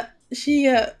 she up. She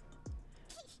up.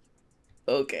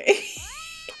 Okay.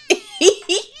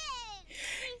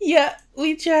 Yeah,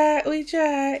 we tried. We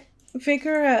tried. Pick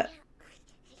her up.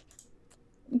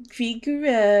 Pick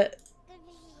her up.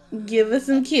 Give her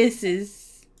some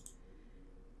kisses.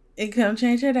 And come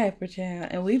change her diaper, child.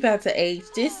 And we about to age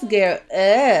this girl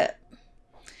up.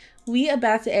 We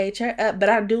about to age her up. But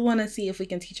I do want to see if we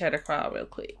can teach her to crawl real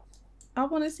quick. I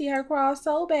want to see her crawl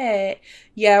so bad.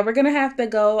 Yeah, we're going to have to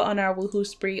go on our woohoo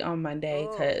spree on Monday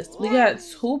because we got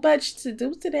too much to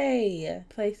do today.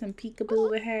 Play some peekaboo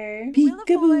with her.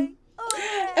 Peekaboo.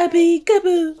 A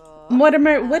peekaboo.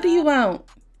 Mortimer, what do you want?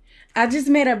 I just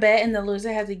made a bet and the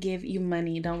loser has to give you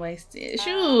money. Don't waste it.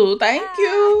 Shoot, thank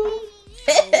you.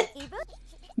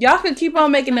 Y'all can keep on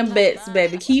making them bets,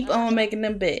 baby. Keep on making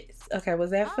them bets. Okay, was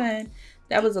that fun?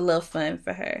 That was a little fun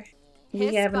for her.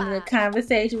 We having a little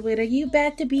conversation with her. You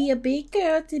about to be a big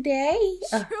girl today.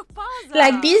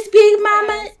 Like this big,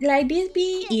 mama? Like this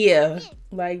big? Yeah,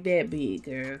 like that big,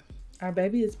 girl. Our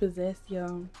baby is possessed,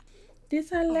 y'all.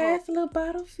 This our last little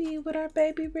bottle feed with our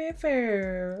baby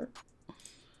River.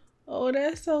 Oh,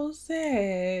 that's so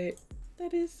sad.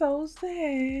 That is so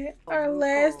sad. Our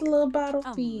last little bottle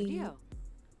feed.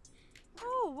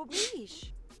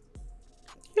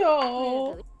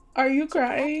 Yo, are you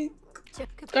crying?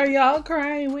 Are y'all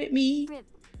crying with me?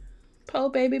 Poor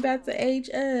baby about to age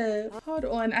up. Hold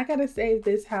on, I gotta save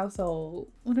this household.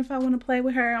 What if I want to play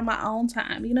with her on my own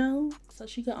time, you know? So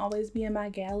she can always be in my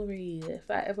gallery if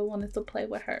I ever wanted to play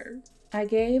with her. I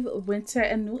gave Winter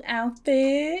a new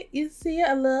outfit. You see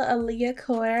a little Aaliyah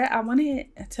core. I wanted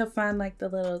to find like the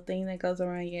little thing that goes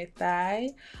around your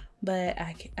thigh, but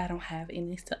I don't have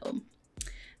any, so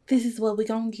this is what we're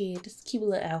gonna get. This cute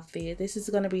little outfit. This is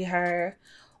gonna be her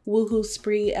woohoo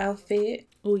spree outfit.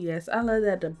 Oh yes, I love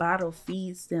that the bottle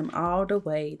feeds them all the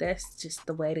way. That's just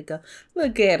the way to go.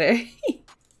 Look at her.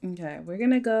 Okay, we're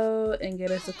gonna go and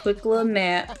get us a quick little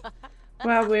nap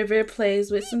while River plays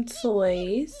with some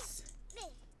toys.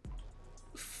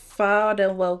 Fall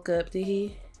done woke up, did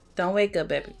he? Don't wake up,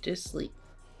 baby. Just sleep.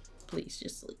 Please,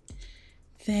 just sleep.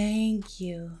 Thank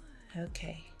you.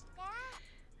 Okay.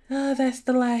 Oh, that's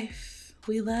the life.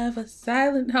 We love a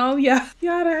silent home. Y'all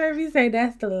done heard me say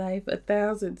that's the life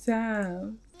 1,000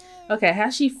 times. Okay,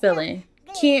 how's she feeling?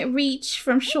 Can't reach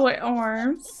from short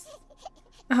arms.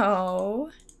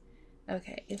 Oh.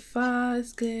 Okay, if fall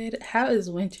is good. How is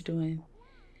Winter doing?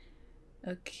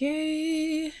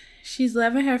 Okay. She's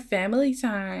loving her family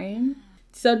time.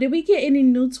 So did we get any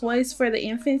new toys for the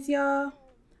infants, y'all?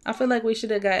 I feel like we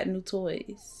should have got new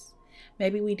toys.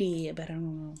 Maybe we did, but I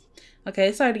don't know. Okay,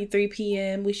 it's already 3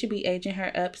 p.m. We should be aging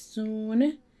her up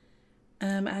soon.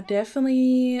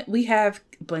 We have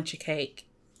a bunch of cake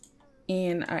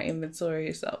in our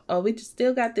inventory. So, we just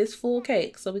still got this full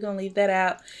cake. So we're going to leave that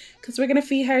out because we're going to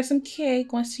feed her some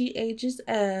cake once she ages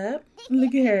up.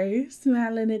 Look at her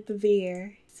smiling at the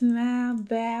bear. Smile,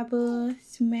 babble,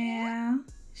 smile.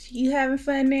 You having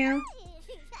fun now?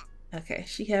 Okay,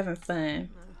 she having fun.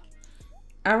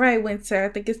 All right, Winter, I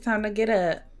think it's time to get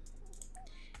up.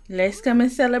 Let's come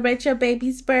and celebrate your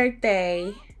baby's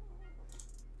birthday.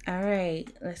 All right,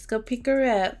 let's go pick her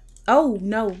up. Oh,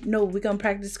 no, we're going to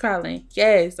practice crawling.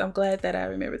 Yes, I'm glad that I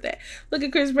remembered that. Look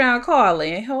at Chris Brown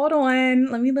calling. Hold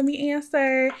on. Let me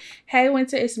answer. Hey,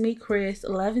 Winter, it's me, Chris.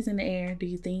 Love is in the air. Do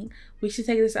you think we should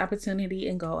take this opportunity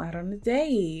and go out on a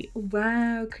date?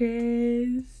 Wow,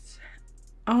 Chris.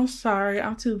 I'm sorry.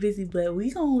 I'm too busy, but we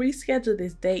going to reschedule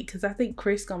this date because I think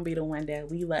Chris going to be the one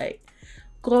that we, like,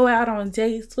 go out on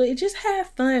dates with. Just have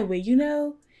fun with, you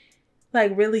know?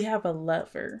 Like, really have a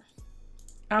lover.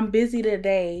 I'm busy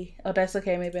today. Oh, that's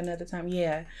okay. Maybe another time.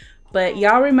 Yeah. But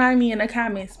y'all remind me in the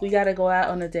comments. We got to go out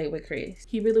on a date with Chris.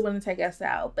 He really want to take us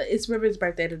out. But it's River's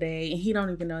birthday today. And he don't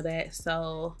even know that.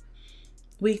 So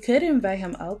we could invite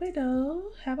him over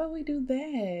though. How about we do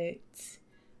that?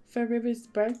 For River's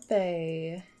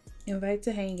birthday. Invite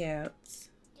to hangouts.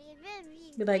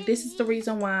 Be like, this is the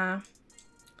reason why.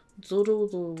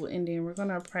 Zoodle. And then we're going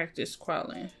to practice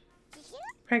crawling.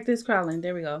 Practice crawling.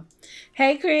 There we go.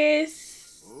 Hey, Chris.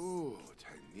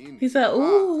 He said,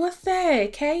 ooh, what's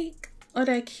that? Cake or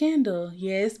that candle?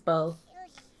 Yeah, it's both.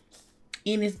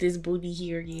 And it's this booty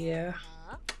here, yeah.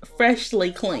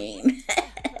 Freshly clean.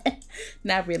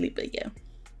 Not really, but yeah.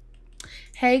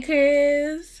 Hey,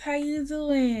 Chris. How you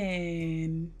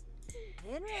doing?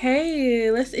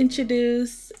 Hey, let's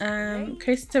introduce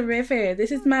Chris to River.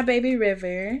 This is my baby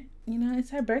River. You know,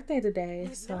 it's her birthday today,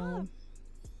 so...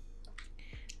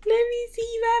 Let me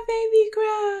see my baby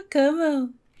crawl. Come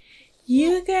on.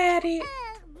 You got it.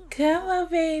 Come on,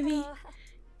 baby.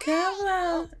 Come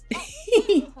on.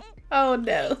 Oh,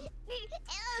 no.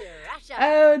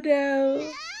 Oh,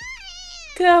 no.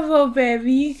 Come on,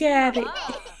 baby. You got it.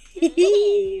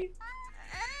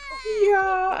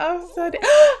 Y'all, I'm so...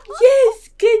 Yes,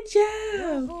 good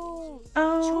job.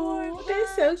 Oh,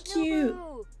 that's so cute.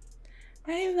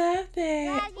 I love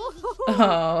that.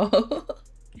 Oh.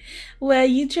 Well,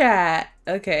 you tried.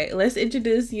 Okay, let's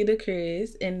introduce you to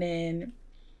Chris, and then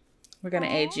we're gonna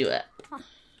age you up.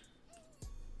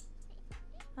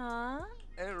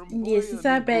 This is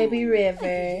our baby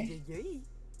River.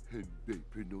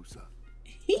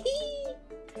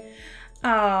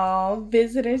 Oh,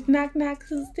 visitors, knock knock,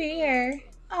 who's there?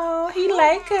 Oh, he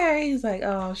like her. He's like,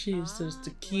 oh, she's just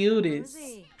the cutest.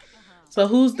 So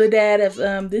who's the dad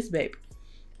of this baby?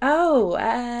 Oh,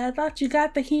 I thought you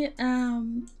got the hint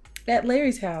at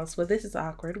Larry's house. Well, this is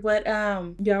awkward. But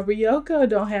y'all, Ryoko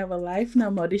don't have a life no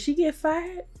more. Did she get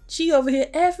fired? She over here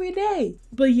every day.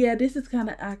 But yeah, this is kind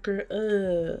of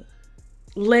awkward.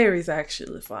 Larry's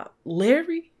actually fault.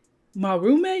 Larry? My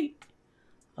roommate?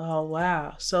 Oh,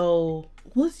 wow. So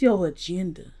what's your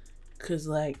agenda? Cause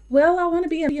like, well, I want to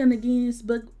be in the Guinness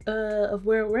Book of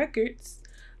World Records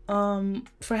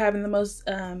for having the most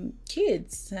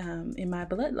kids in my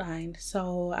bloodline.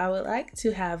 So I would like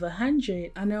to have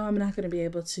 100. I know I'm not going to be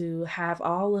able to have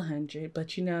all 100,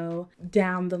 but you know,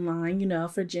 down the line, you know,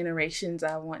 for generations,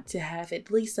 I want to have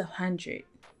at least 100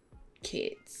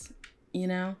 kids, you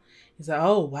know? He's like,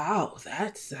 oh, wow,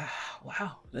 that's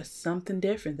something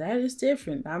different. That is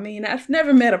different. I mean, I've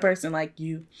never met a person like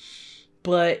you,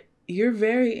 but you're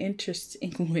very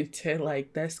interesting, Winter.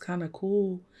 Like, that's kind of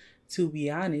cool. To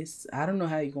be honest, I don't know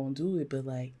how you're gonna do it, but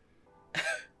like,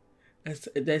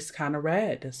 that's kind of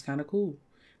rad. That's kind of cool.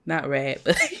 Not rad,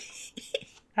 but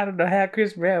I don't know how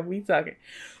Chris Brown we talking.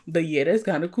 But yeah, that's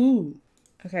kind of cool.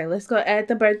 Okay, let's go add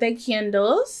the birthday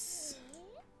candles.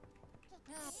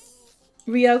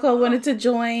 Ryoko wanted to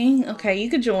join. Okay, you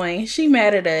could join. She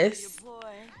mad at us.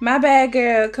 My bad,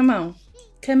 girl. Come on.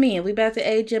 Come in. We about to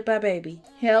age up our baby.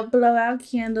 Help blow out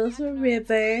candles for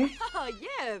River. Oh,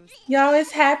 yeah. Y'all,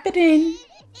 it's happening.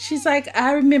 She's like,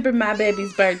 I remember my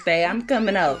baby's birthday. I'm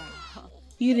coming over.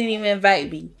 You didn't even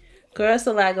invite me. Girl, it's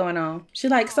a lot going on. She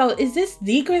like, so is this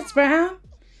the Chris Brown?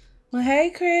 Well, hey,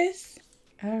 Chris.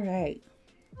 All right.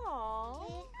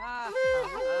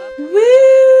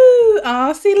 Woo!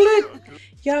 Oh, see, look.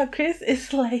 Y'all, Chris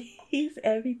is like, he's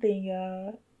everything,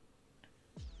 y'all.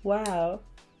 Wow.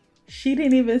 She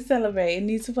didn't even celebrate, and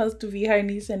he's supposed to be her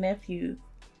niece and nephew.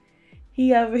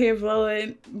 He over here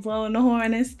blowing the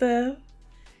horn and stuff.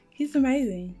 He's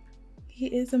amazing. He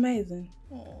is amazing.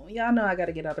 Oh, y'all know I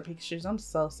gotta get all the pictures. I'm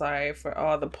so sorry for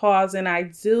all the pausing I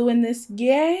do in this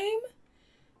game.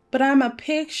 But I'm a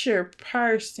picture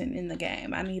person in the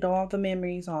game. I need all the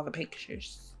memories, all the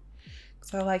pictures.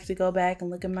 So I like to go back and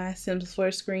look at my Sims 4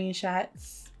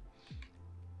 screenshots.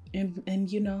 And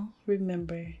you know,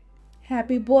 remember.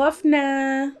 Happy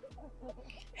birthday.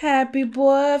 Happy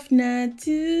birthday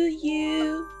to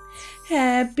you.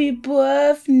 Happy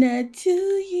birthday to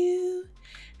you.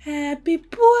 Happy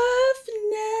birthday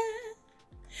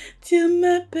to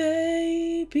my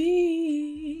baby.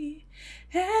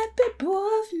 Happy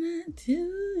birthday to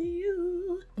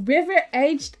you. River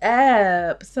aged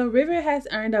up. So River has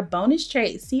earned a bonus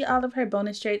trait. See all of her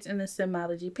bonus traits in the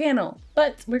Simology panel.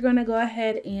 But we're going to go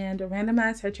ahead and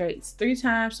randomize her traits 3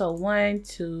 times. So 1,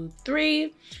 2,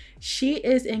 3. She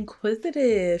is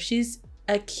inquisitive. She's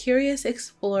a curious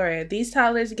explorer. These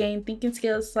toddlers gain thinking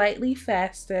skills slightly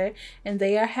faster, and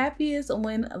they are happiest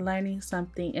when learning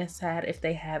something and sad if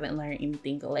they haven't learned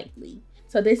anything lately.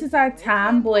 So this is our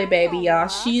tomboy baby, y'all.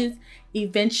 She's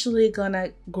eventually gonna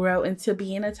grow into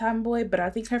being a tomboy, but I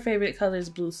think her favorite color is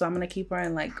blue, so I'm gonna keep her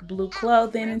in like blue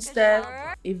clothing and stuff.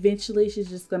 Eventually she's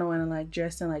just gonna want to like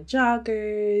dress in like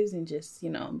joggers and just, you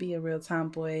know, be a real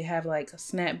tomboy, have like a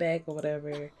snapback or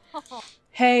whatever.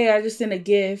 Hey, I just sent a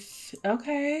GIF.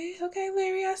 Okay,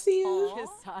 Larry, I see you.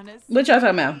 What y'all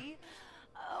talking about?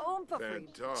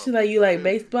 She like, you like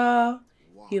baseball?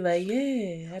 He like,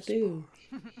 yeah, I do.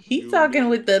 He talking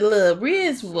with the little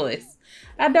Riz voice.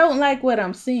 I don't like what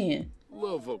I'm seeing.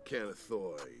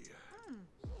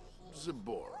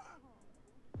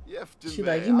 She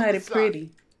like, you mighty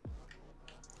pretty.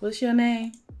 What's your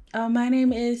name? Oh, my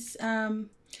name is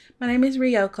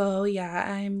Ryoko.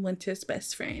 Yeah, I'm Winter's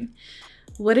best friend.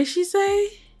 What did she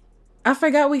say? I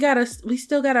forgot we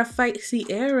still gotta fight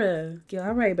Sierra. Yeah,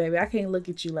 all right, baby. I can't look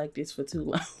at you like this for too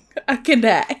long. I can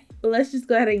die. Well, let's just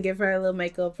go ahead and give her a little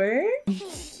makeover.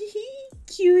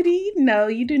 Cutie. No,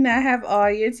 you do not have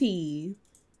all your teeth.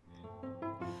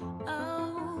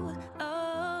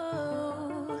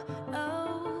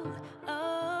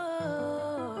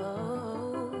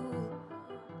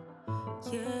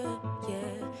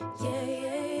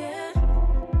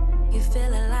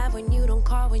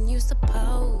 When you're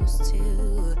supposed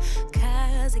to,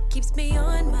 cause it keeps me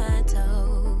on my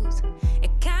toes.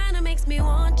 It kinda makes me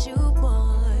want you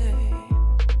more.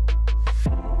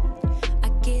 I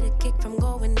get a kick from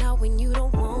going out when you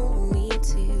don't want me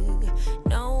to,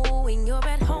 knowing you're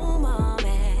at home all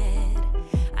mad.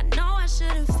 I know I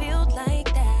shouldn't feel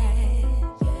like that.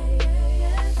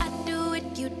 I do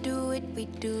it, you do it, we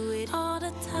do it all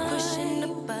the time, pushing the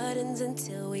buttons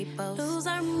until we both lose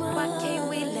our mind. Why can't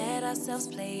we let ourselves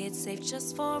play it safe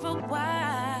just for a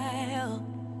while?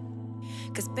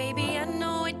 Cause baby, I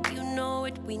know it, you know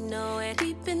it, we know it.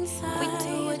 Deep inside, we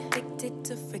too addicted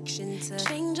to friction to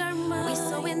change our mind. We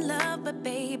so in love, but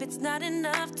babe, it's not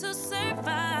enough to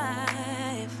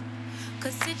survive.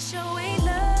 Cause it's your way,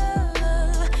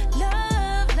 love,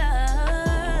 love,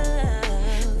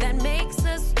 love, that makes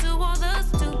us do all the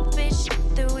stupid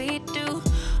shit that we do.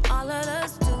 All of the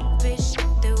stupid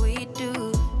shit that we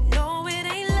do. No, it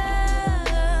ain't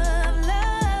love,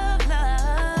 love,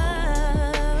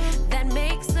 love, that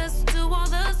makes us do all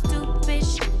the stupid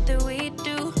shit that we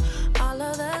do. All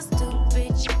of the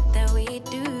stupid shit that we do.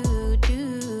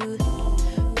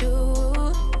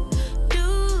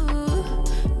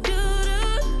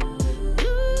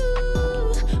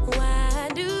 Why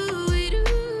do we do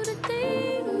the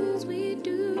things we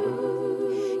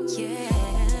do?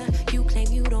 Yeah, you claim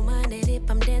you don't mind it if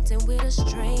I'm dancing with a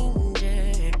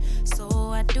stranger,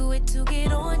 so I do it to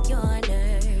get on your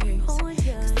nerves.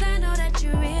 Cause I know that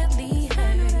you really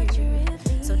hurt.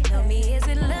 So tell me, is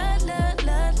it love, love,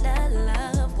 love, love,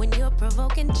 love, when you're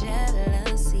provoking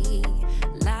jealousy,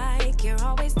 like you're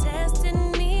always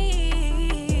testing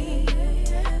me?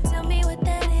 Tell me what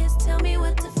that is, tell me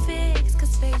what to fix.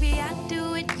 Cause baby, I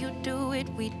do it, you do it,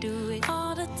 we do it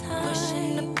all the time,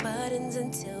 pushing the buttons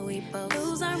until we both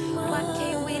lose our mind. Why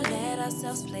can't we let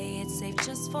ourselves play it safe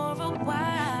just for a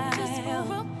while? Just for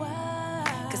a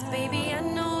while. Cause baby, I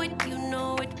know it, you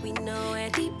know it, we know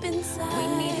it. Deep inside, we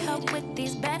need help with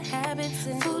these bad habits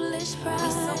and foolish pride.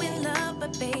 We so in love,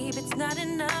 but babe, it's not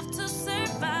enough to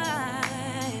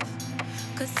survive.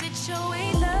 'cause it's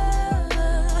showing love,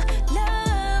 love,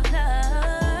 love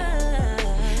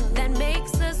that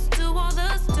makes us do all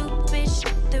the stupid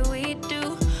shit that we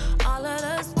do. All of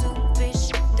the stupid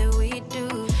shit that we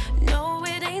do. No,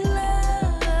 it ain't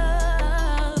love,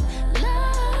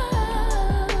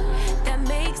 love that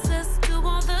makes us do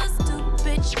all the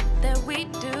stupid shit that we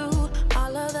do.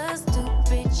 All of the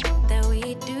stupid shit that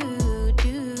we do.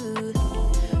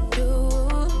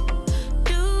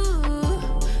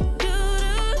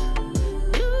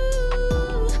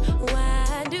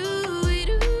 Why do we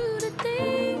do the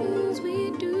things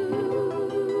we do?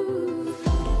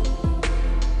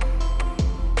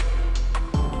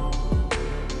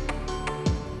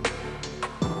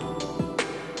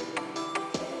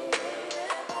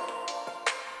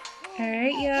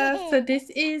 Alright, y'all. So this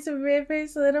is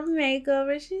River's little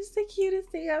makeover. She's the cutest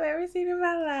thing I've ever seen in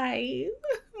my life.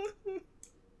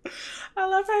 I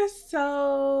love her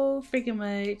so freaking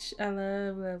much. I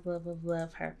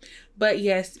love her. But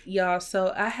yes, y'all,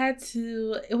 so I had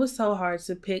to, it was so hard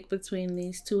to pick between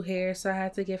these two hairs, so I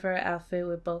had to give her an outfit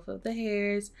with both of the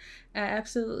hairs. I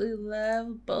absolutely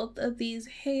love both of these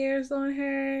hairs on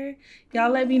her.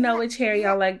 Y'all let me know which hair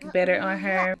y'all like better on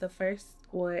her. The first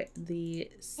or the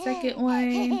second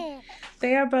one.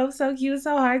 They are both so cute,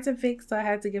 so hard to pick, so I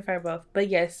had to give her both. But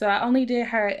yes, so I only did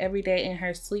her every day in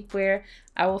her sleepwear.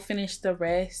 I will finish the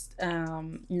rest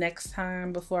next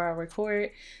time before I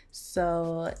record.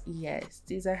 So yes,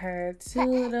 these are her two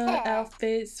little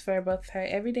outfits for both her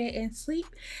everyday and sleep.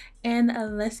 And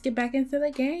let's get back into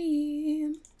the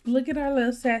game. Look at our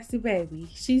little sassy baby.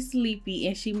 She's sleepy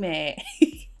and she mad.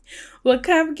 Well,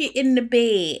 come get in the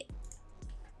bed,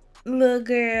 little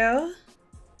girl.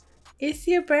 It's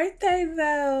your birthday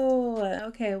though.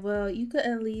 Okay, well, you could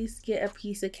at least get a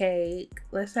piece of cake.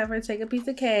 Let's have her take a piece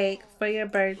of cake for your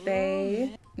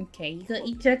birthday. Okay, you gonna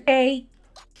eat your cake.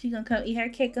 She gonna come eat her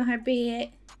cake on her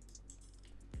bed.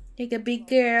 Like a big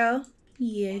girl.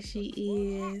 Yeah, she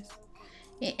is.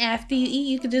 And after you eat,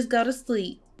 you can just go to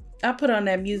sleep. I'll put on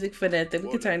that music for nothing.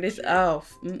 We can turn this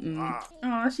off.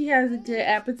 Oh, she has a good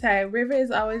appetite. River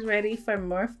is always ready for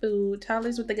more food.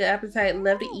 Toddlers with a good appetite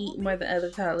love to eat more than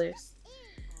other toddlers.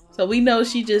 So we know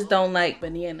she just don't like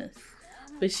bananas.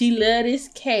 But she love this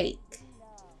cake.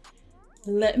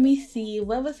 Let me see.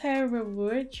 What was her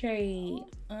reward trait?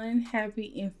 Unhappy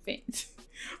infant.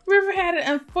 River had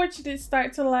an unfortunate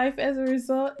start to life. As a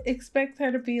result, expect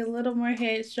her to be a little more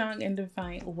headstrong and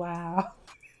defiant. Wow.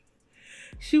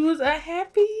 She was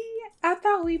unhappy? I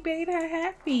thought we made her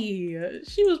happy.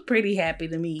 She was pretty happy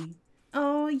to me.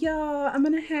 Oh, y'all, I'm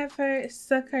gonna have her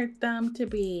suck her thumb to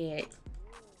bed.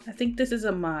 I think this is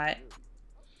a mod.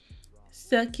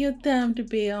 Suck your thumb to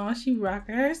bed. Oh, she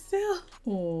rocking herself.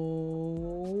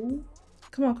 Oh.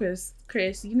 Come on, Chris.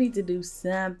 Chris, you need to do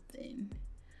something.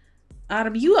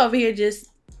 Autumn, you over here just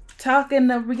talking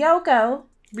to Ryoko.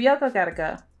 Ryoko gotta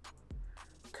go.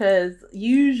 Because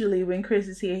usually when Chris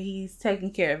is here, he's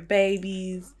taking care of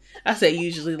babies. I say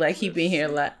usually like he been here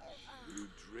a lot.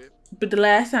 But the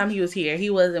last time he was here,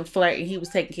 he wasn't flirting. He was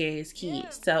taking care of his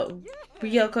kids. So,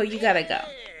 Ryoko, you gotta go.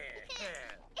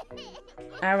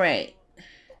 Alright.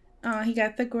 Oh, he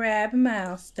got the grab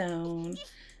milestone.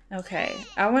 Okay.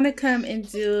 I want to come and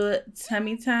do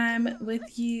tummy time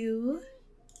with you.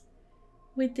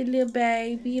 With the little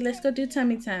baby. Let's go do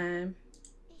tummy time.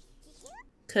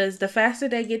 Because the faster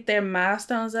they get their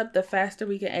milestones up, the faster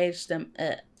we can age them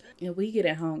up. And we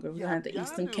getting hungry. We're going to have to eat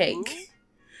some cake.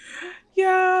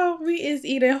 Yo, we is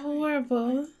eating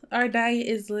horrible. Our diet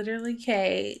is literally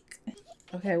cake.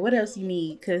 Okay, what else you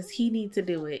need? Because he needs to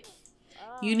do it.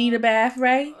 You need a bath,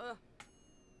 Ray?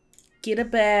 Get a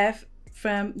bath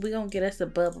from... We're going to get us a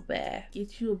bubble bath.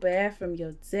 Get you a bath from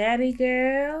your daddy,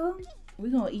 girl.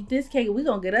 We're going to eat this cake. We're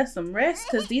going to get us some rest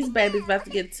because these babies about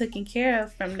to get taken care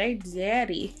of from their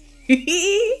daddy.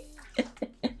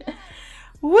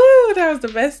 Woo, that was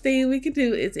the best thing we could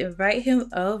do is invite him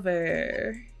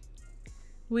over.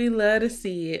 We love to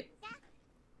see it.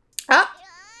 Ah!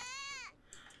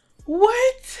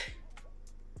 What?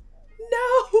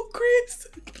 No, Chris.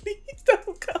 Please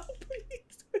don't go.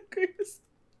 Please, Chris.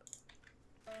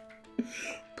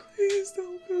 Please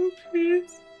don't go,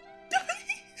 Chris.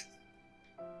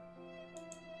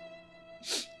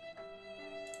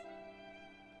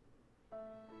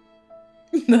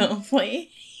 No, I'm playing.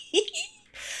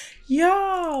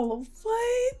 Y'all,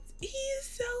 what? He is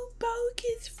so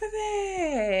bogus for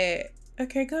that.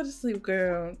 Okay, go to sleep,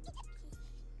 girl.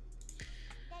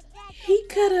 He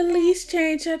could at least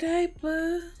change her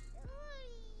diaper.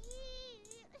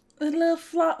 A little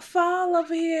fall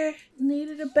over here.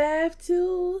 Needed a bath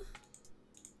too.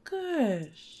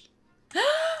 Gosh.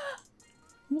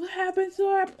 What happened to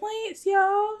our plants,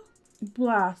 y'all?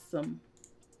 Blossom.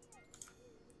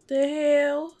 The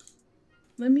hell?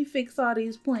 Let me fix all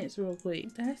these plants real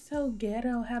quick. That's so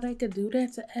ghetto how they could do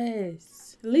that to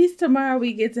us. At least tomorrow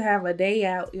we get to have a day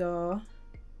out, y'all.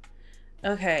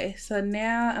 Okay, so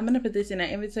now I'm gonna put this in our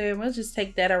inventory and we'll just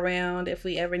take that around if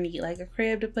we ever need like a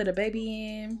crib to put a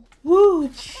baby in. Woo!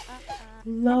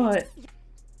 Lord.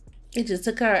 It just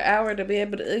took her an hour to be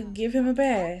able to give him a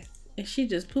bath. And she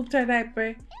just pooped her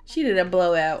diaper. She did a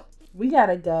blowout. We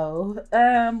gotta go.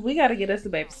 We gotta get us a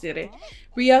babysitter.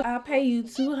 Rio, I'll pay you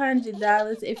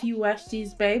 $200 if you watch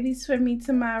these babies for me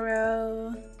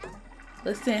tomorrow.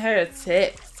 Let's send her a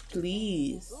text,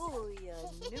 please.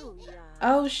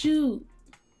 Oh, shoot.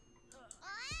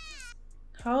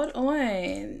 Hold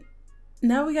on.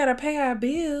 Now we gotta pay our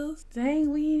bills. Dang,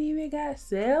 we ain't even got a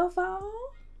cell phone?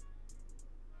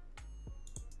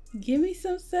 Give me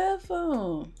some cell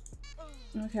phone.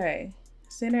 Okay,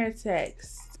 send her a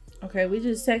text. Okay, we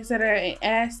just texted her and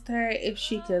asked her if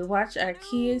she could watch our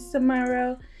kids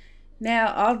tomorrow.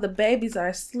 Now all the babies are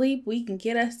asleep. We can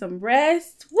get us some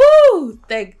rest. Woo!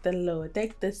 Thank the Lord.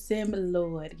 Thank the sim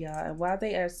Lord, y'all. And while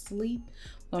they are asleep,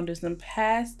 we're gonna do some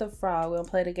Pass the Frog. We're gonna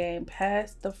play the game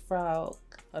Pass the Frog.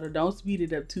 Oh, don't speed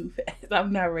it up too fast.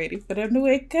 I'm not ready for them to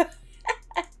wake up.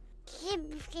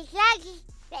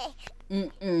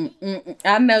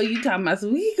 I know you talking about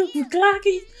some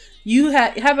clocky.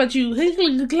 How about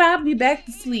you? Clock me back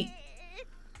to sleep.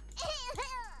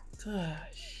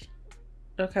 Gosh.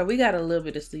 Okay, we got a little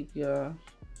bit of sleep, y'all.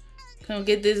 Come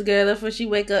get this girl up before she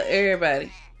wake up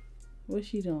everybody. What's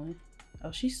she doing?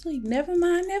 Oh, she sleep. Never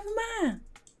mind, never mind.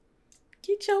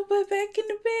 Get your butt back in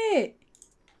the bed.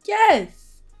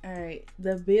 Yes. All right,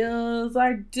 the bills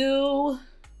are due.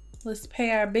 Let's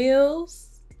pay our bills.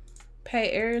 Pay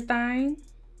everything.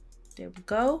 There we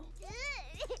go.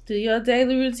 Do your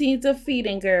daily routines of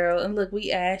feeding, girl. And look,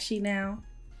 we ashy now.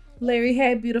 Larry,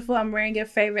 hey, beautiful. I'm wearing your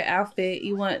favorite outfit.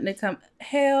 You want to come?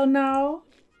 Hell no.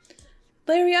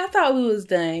 Larry, I thought we was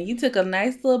done. You took a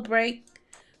nice little break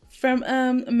from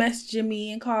messaging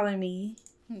me and calling me.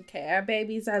 Okay, our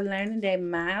babies are learning their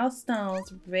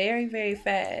milestones very, very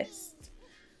fast.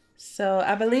 So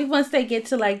I believe once they get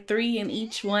to like 3 in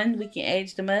each one, we can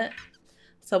age them up.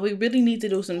 So we really need to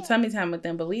do some tummy time with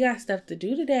them, but we got stuff to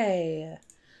do today.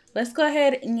 Let's go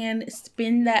ahead and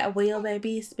spin that wheel,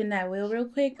 baby. Spin that wheel real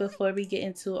quick before we get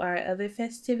into our other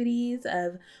festivities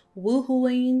of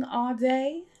woohooing all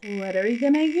day. What are we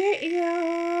gonna get,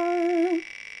 y'all?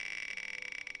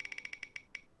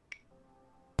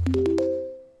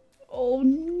 Oh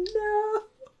no.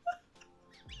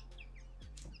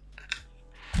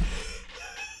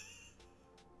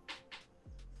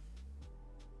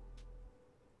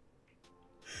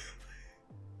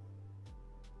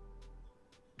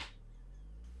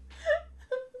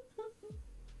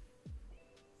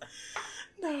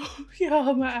 No,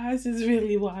 y'all, my eyes is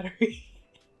really watery.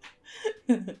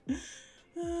 No.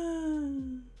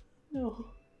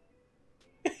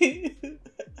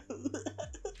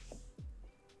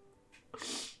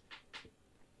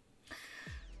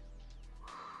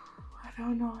 I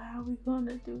don't know how we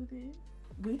gonna do this.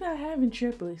 We not having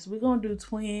triplets. We're gonna do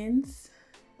twins.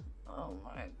 Oh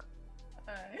my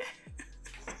God.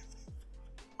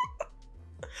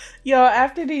 Y'all,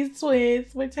 after these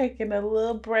twins, we're taking a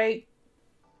little break.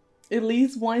 At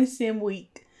least 1 sim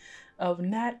week of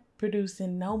not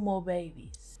producing no more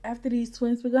babies. After these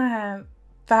twins, we're gonna have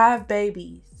 5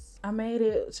 babies. I made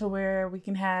it to where we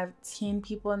can have 10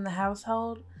 people in the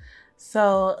household.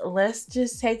 So let's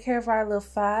just take care of our little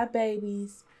 5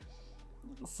 babies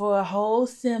for a whole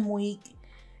sim week.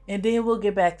 And then we'll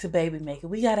get back to baby making.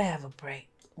 We gotta have a break.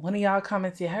 One of y'all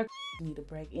commented, her need a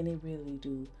break, and it really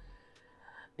do.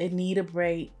 It need a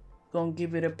break. Gonna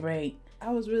give it a break. I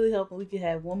was really hoping we could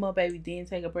have 1 more baby, then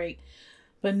take a break.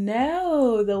 But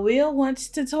no, the wheel wants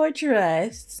to torture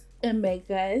us and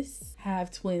make us have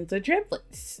twins or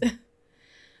triplets.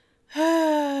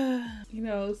 You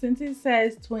know, since it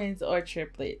says twins or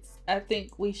triplets, I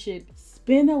think we should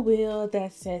spin a wheel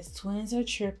that says twins or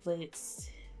triplets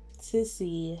to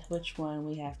see which one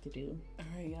we have to do. All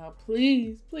right, y'all,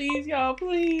 please, please, y'all,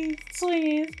 please.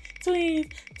 Twins, twins,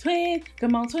 twins.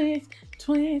 Come on, twins,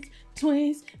 twins,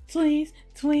 twins, twins,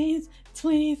 twins,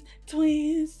 twins,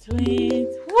 twins,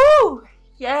 twins. Woo!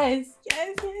 Yes,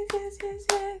 yes, yes, yes, yes,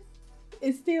 yes.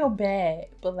 It's still bad,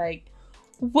 but like,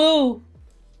 woo!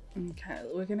 Okay,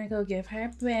 we're gonna go give her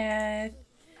a bath.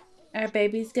 Our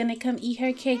baby's gonna come eat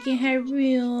her cake in her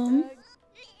room.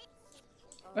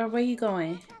 Or where you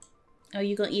going? Oh,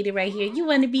 you gonna eat it right here? You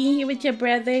wanna be in here with your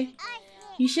brother?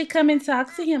 You should come and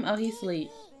talk to him. Oh, he's asleep.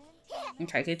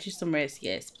 Okay, get you some rest.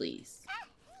 Yes, please.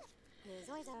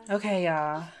 Okay,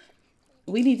 y'all.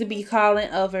 We need to be calling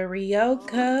over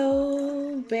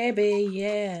Ryoko, baby,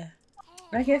 yeah.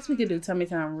 I guess we could do tummy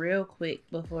time real quick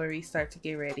before we start to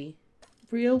get ready.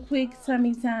 Real quick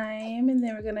tummy time, and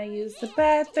then we're gonna use the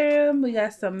bathroom. We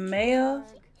got some mail.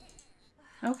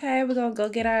 Okay, we're gonna go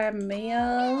get our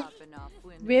mail.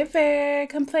 River,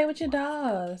 come play with your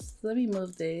dolls. Let me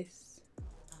move this.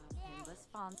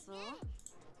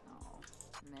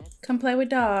 Come play with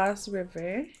dolls,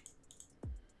 River.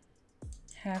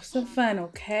 Have some fun,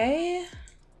 okay?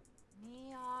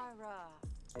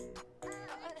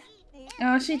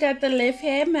 Oh, she got the lift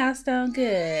head milestone.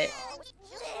 Good.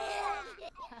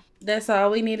 That's all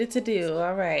we needed to do.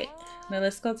 All right. Now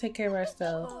let's go take care of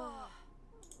ourselves.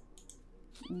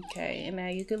 Okay, and now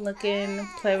you can look in,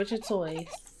 play with your toys.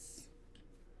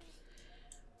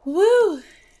 Woo!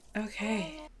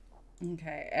 Okay.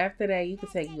 Okay, after that, you can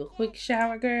take you a quick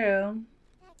shower, girl.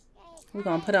 We're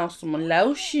gonna put on some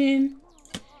lotion.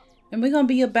 And we're gonna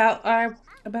be about our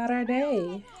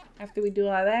day. After we do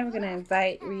all that, we're gonna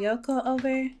invite Ryoko over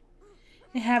and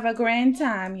have a grand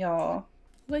time, y'all.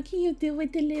 What can you do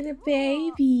with the little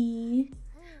baby?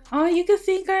 Oh, you can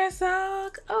sing her a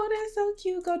song. Oh, that's so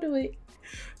cute. Go do it.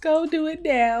 Go do it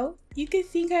now. You can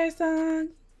sing her a song.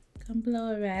 Come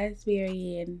blow a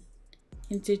raspberry and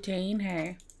entertain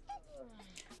her.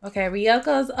 Okay,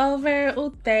 Ryoko's over.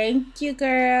 Oh, thank you,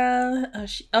 girl.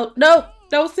 Oh, no.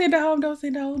 Don't send her home. Don't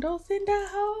send her home. Don't send her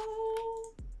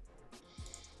home.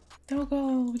 Don't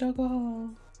go. Don't go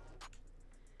home.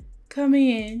 Come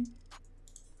in.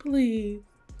 Please.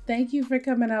 Thank you for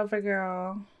coming over,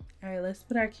 girl. All right, let's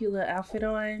put our cute little outfit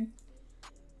on.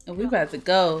 And we about to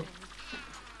go.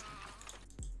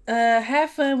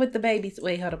 Have fun with the babies.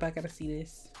 Wait, hold up. I gotta see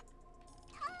this.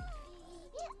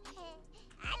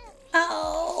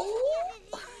 Oh.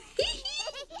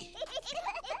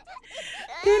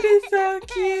 That is so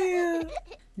cute.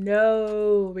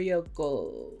 No,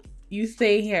 Ryoko. You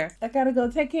stay here. I gotta go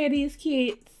take care of these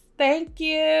kids. Thank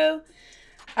you.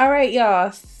 All right,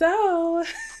 y'all. So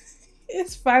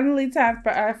it's finally time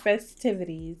for our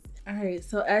festivities. All right,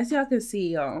 so as y'all can see,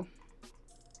 y'all,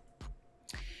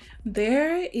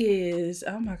 there is,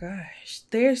 oh my gosh,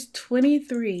 there's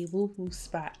 23 woohoo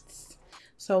spots.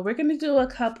 So we're gonna do a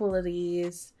couple of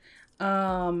these.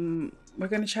 We're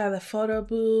gonna try the photo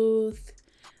booth,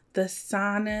 the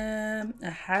sauna,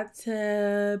 a hot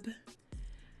tub,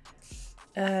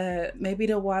 maybe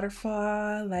the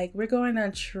waterfall. Like, we're going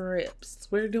on trips.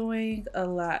 We're doing a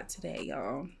lot today,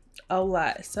 y'all. A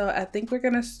lot. So I think we're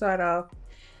gonna start off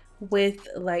with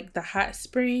like the hot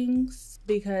springs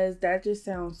because that just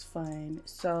sounds fun.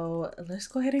 So let's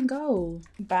go ahead and go.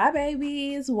 Bye,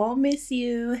 babies. Won't miss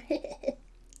you.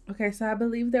 Okay, so I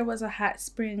believe there was a hot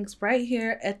springs right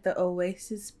here at the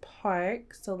Oasis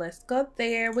Park. So let's go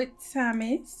there with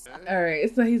Thomas. All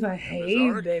right, so he's like,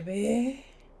 hey, baby.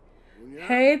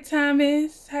 Hey,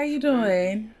 Thomas. How you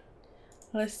doing?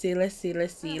 Let's see.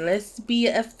 Let's be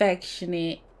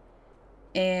affectionate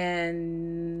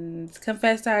and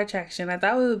confess our attraction. I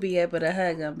thought we would be able to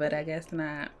hug him, but I guess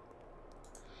not.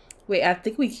 Wait, I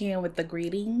think we can with the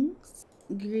greetings.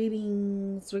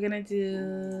 Greetings. We're gonna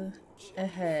do a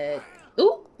hug.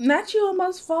 Ooh, not you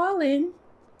almost falling.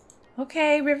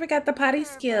 Okay, River got the potty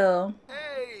skill.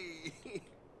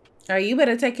 Alright, you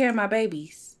better take care of my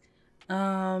babies.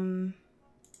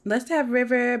 Let's have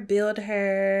River build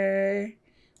her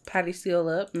potty skill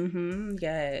up.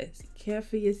 Yes. Care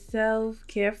for yourself.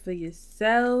 Care for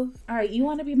yourself. Alright, you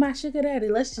want to be my sugar daddy?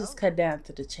 Let's just cut down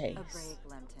to the chase.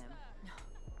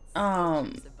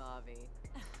 I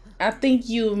think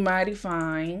you mighty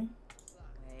fine.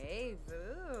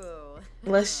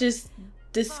 Let's just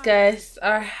discuss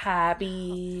our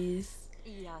hobbies.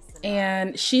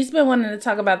 And she's been wanting to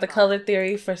talk about the color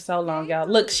theory for so long, y'all.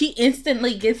 Look, she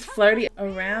instantly gets flirty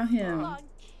around him.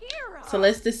 So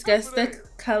let's discuss the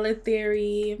color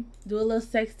theory. Do a little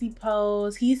sexy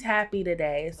pose. He's happy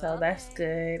today, so that's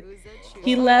good.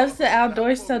 He loves the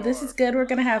outdoors, so this is good. We're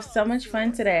gonna have so much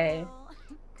fun today.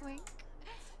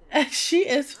 She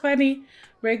is funny.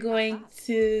 We're going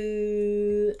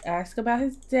to ask about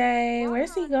his day.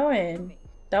 Where's he going?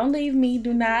 Don't leave me.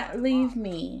 Do not leave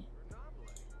me.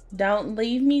 Don't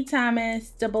leave me, Thomas,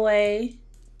 the boy.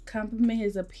 Compliment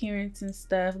his appearance and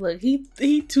stuff. Look,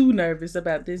 he too nervous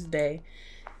about this day.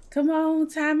 Come on,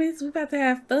 Thomas. We're about to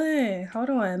have fun. Hold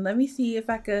on. Let me see if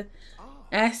I could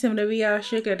ask him to be our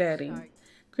sugar daddy.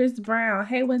 Chris Brown.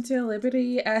 Hey, Winter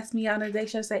Liberty asked me on a date.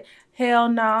 Should I say, hell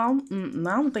no. I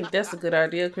don't think that's a good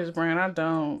idea, Chris Brown. I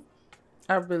don't.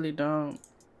 I really don't.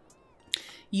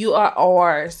 You are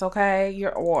ours, okay?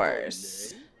 You're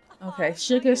ours. Okay,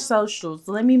 sugar socials.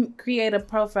 Let me create a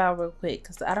profile real quick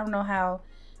because I don't know how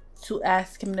to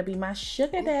ask him to be my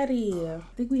sugar daddy. I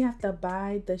think we have to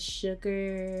buy the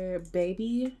sugar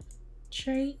baby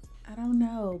trait. I don't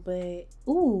know, but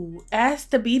ooh, ask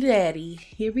to be daddy.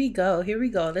 Here we go. Here we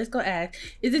go. Let's go ask.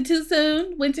 Is it too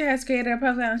soon? Winter has created a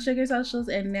profile on sugar socials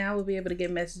and now we'll be able to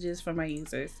get messages from our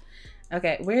users.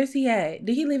 Okay, where is he at?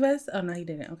 Did he leave us? Oh no, he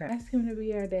didn't. Okay, ask him to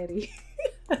be our daddy.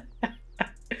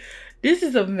 This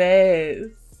is a mess.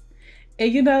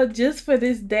 And you know, just for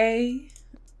this day,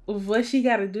 what she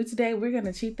gotta do today, we're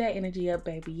gonna cheat that energy up,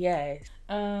 baby. Yes.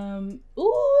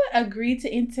 Ooh, agree to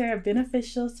enter a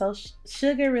beneficial social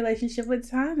sugar relationship with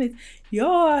Thomas.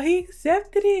 Yo, he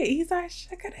accepted it. He's our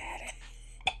sugar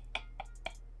daddy.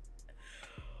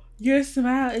 Your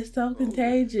smile is so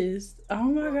contagious. Oh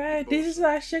my god, this is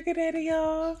our sugar daddy,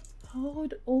 y'all.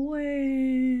 Hold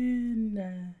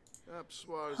on.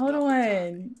 Hold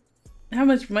on. How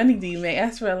much money do you make?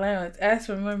 Ask for allowance. Ask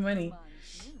for more money.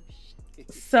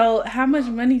 So, how much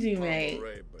money do you make?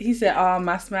 He said, oh,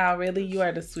 my smile, really? You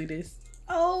are the sweetest.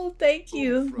 Oh, thank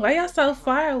you. Why y'all so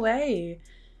far away?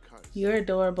 You're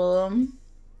adorable.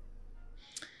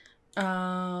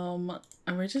 And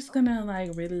we're just gonna,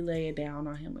 like, really lay it down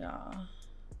on him, y'all.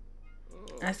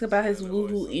 Ask about his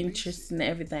woohoo interests and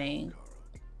everything.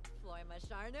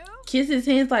 Kiss his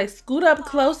hands, like, scoot up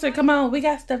closer. Come on, we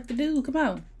got stuff to do. Come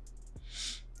on.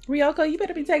 Ryoko, you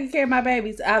better be taking care of my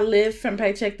babies. I live from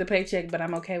paycheck to paycheck, but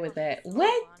I'm okay with that.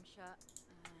 What?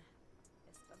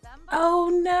 Oh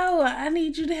no, I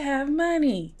need you to have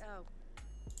money.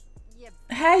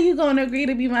 How you gonna agree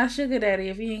to be my sugar daddy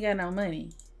if you ain't got no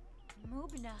money?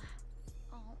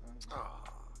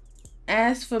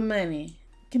 Ask for money.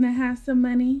 Can I have some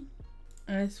money?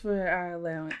 Ask for our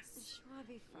allowance.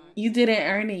 You didn't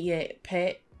earn it yet,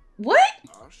 pet. What?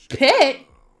 Pet?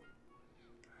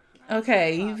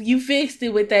 Okay, you fixed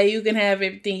it with that. You can have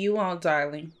everything you want,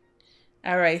 darling.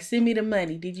 All right, send me the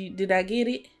money. Did I get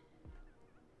it?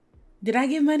 Did I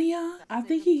get money, y'all? I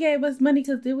think he gave us money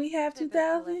because did we have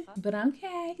 2,000? But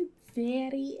okay,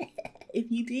 daddy.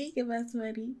 If you did give us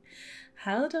money.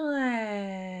 Hold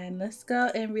on. Let's go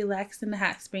and relax in the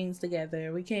hot springs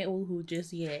together. We can't woohoo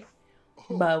just yet.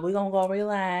 But we're gonna go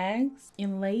relax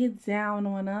and lay it down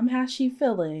on them. How's she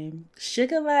feeling?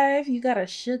 Sugar life, you got a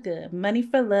sugar. Money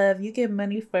for love, you get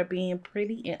money for being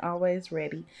pretty and always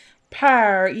ready.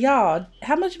 Per, y'all,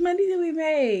 how much money did we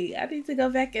make? I need to go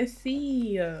back and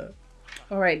see.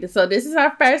 All right, so this is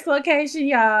our first location,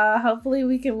 y'all. Hopefully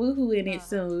we can woohoo in it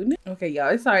soon. Okay, y'all,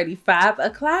 it's already 5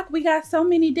 o'clock. We got so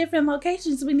many different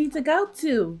locations we need to go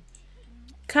to.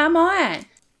 Come on.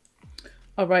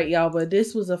 All right, y'all, but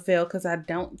this was a fail because I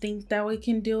don't think that we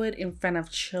can do it in front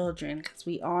of children because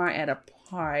we are at a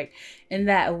park and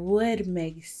that would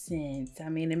make sense. I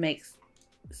mean, it makes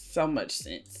so much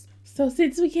sense. So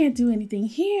since we can't do anything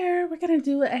here, we're going to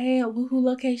do a woohoo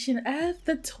location of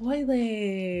the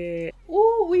toilet.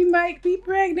 Ooh, we might be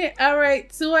pregnant. All right,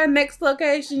 to our next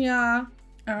location, y'all.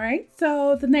 All right,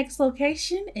 so the next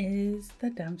location is the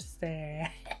dumpster.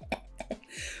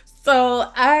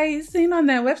 So I seen on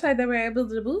that website that we're able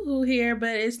to woohoo here,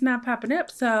 but it's not popping up.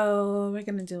 So we're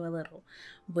going to do a little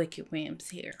wicked whams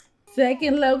here.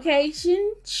 Second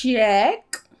location,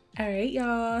 check. All right,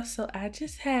 y'all. So I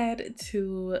just had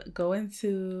to go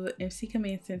into MC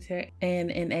Command Center and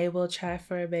enable try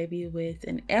for a baby with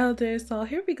an elder. So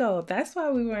here we go. That's why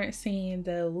we weren't seeing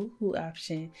the woohoo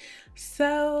option.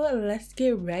 So let's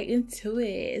get right into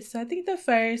it. So I think the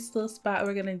first little spot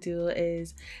we're going to do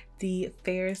is the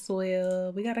Ferris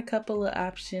wheel. We got a couple of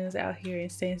options out here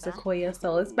in San Sequoia,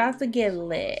 so it's about to get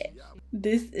lit.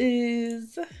 This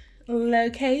is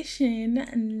location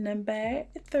number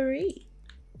 3.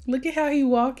 Look at how he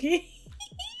walking.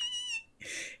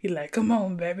 He like, come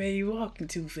on, baby, you walking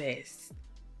too fast.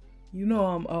 You know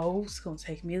I'm old, it's gonna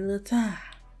take me a little time.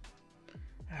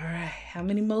 All right, how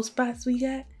many more spots we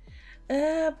got?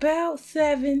 About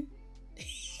 7.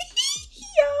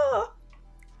 Y'all.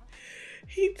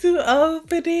 He too old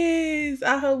for this.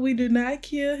 I hope we do not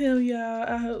kill him, y'all.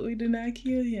 I hope we do not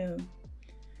kill him.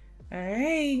 All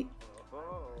right.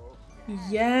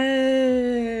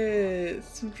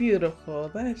 Yes.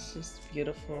 Beautiful. That's just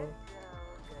beautiful.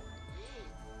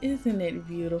 Isn't it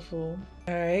beautiful?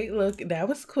 All right. Look, that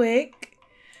was quick.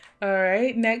 All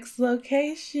right. Next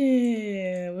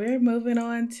location. We're moving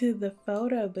on to the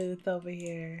photo booth over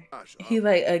here. He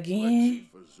like, again?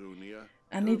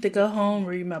 I need to go home,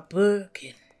 read my book,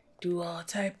 and do all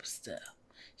type of stuff.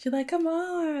 She's like, come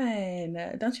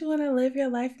on. Don't you want to live your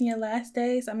life in your last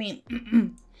days? I mean,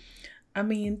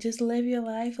 just live your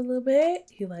life a little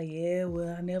bit. He like, yeah,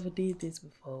 well, I never did this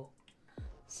before.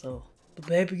 So But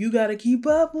baby, you gotta keep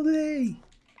up with me.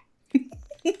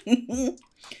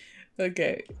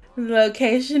 Okay.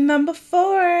 Location number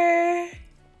 4.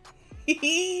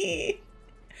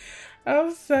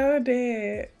 I'm so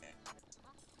dead.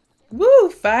 Woo,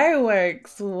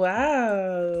 fireworks.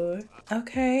 Wow.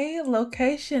 Okay,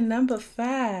 location number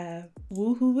 5.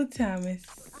 Woohoo with Thomas.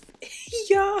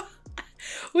 Y'all,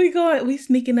 we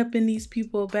sneaking up in these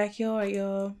people's backyard,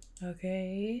 y'all.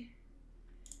 Okay.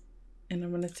 And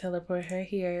I'm gonna teleport her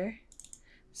here.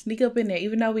 Sneak up in there.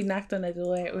 Even though we knocked on the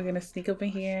door, we're gonna sneak up in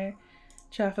here.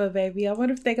 Try for a baby. I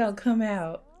wonder if they gonna come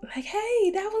out. Like,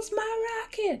 hey, that was my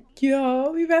rocket.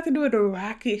 Yo, we about to do it a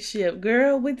rocket ship.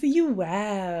 Girl, what do you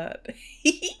wild?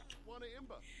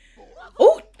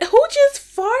 Oh, who just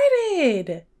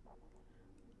farted?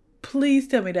 Please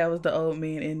tell me that was the old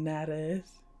man and not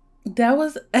us. That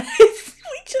was us.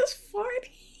 We just farted.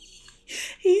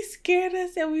 He scared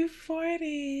us and we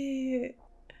farted.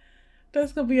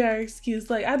 That's gonna be our excuse.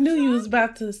 Like, I knew you was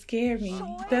about to scare me.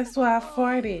 That's why I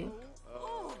farted.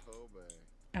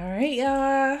 Alright,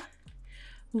 y'all.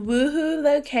 Woohoo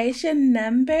location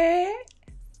number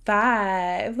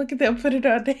 5. Look at them, put it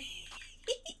on there.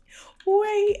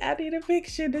 Wait, I need a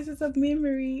picture. This is a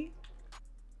memory.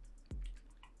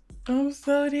 I'm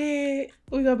so dead.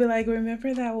 We're gonna be like,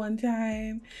 remember that one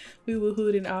time we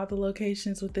woohooed in all the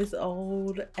locations with this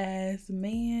old ass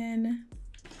man?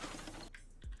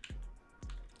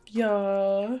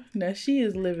 Y'all, now she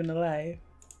is living a life.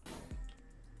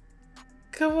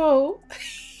 Come on.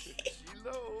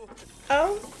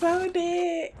 I'm so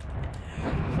dead.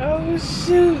 Oh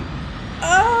shoot.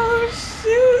 Oh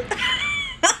shoot.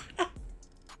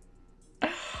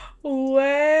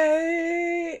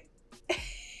 What?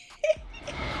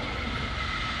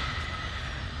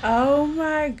 Oh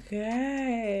my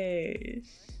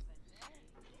gosh.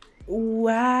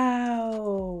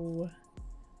 Wow.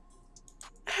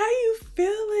 How you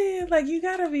feeling? Like, you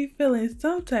gotta be feeling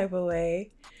some type of way.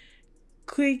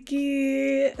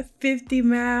 Quickie, 50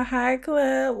 Mile High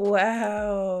Club.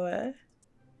 Wow.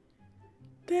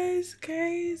 That's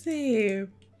crazy.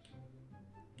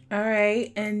 All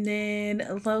right, and then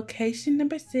location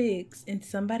number 6 in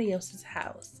somebody else's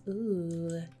house.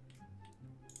 Ooh.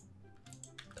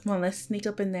 Come on, let's sneak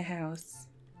up in the house.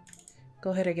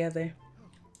 Go ahead together.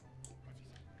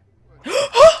 Yo!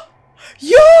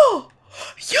 Yo!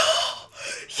 Yo!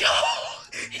 Yo!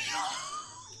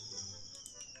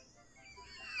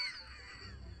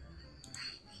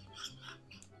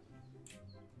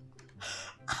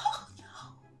 Oh no!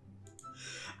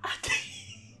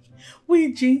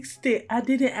 We jinxed it. I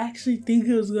didn't actually think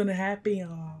it was gonna happen,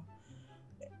 y'all.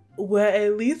 Well,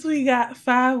 at least we got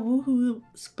 5 woohoo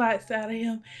spots out of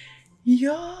him.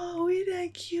 Yo, we done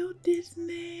killed this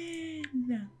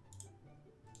man.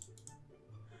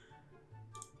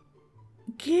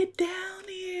 Get down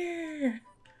here.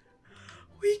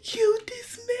 We killed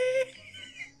this man.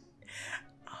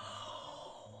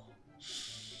 Oh.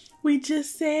 We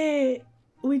just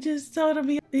told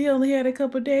him he only had a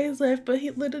couple days left, but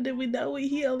little did we know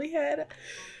he only had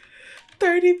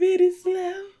 30 minutes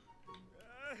left.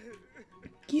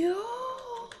 Yo,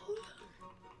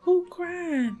 who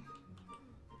crying?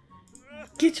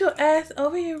 Get your ass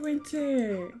over here,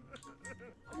 Winter.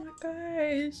 Oh my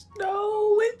gosh,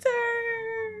 no,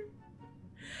 Winter.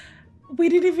 We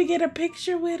didn't even get a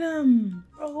picture with him.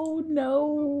 Oh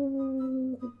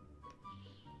no.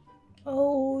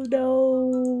 Oh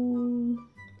no.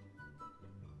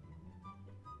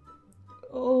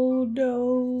 Oh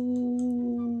no.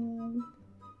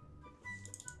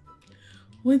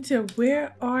 Winter,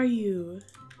 where are you?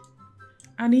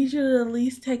 I need you to at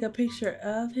least take a picture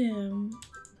of him.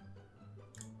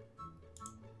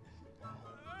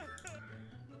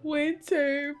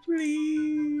 Winter,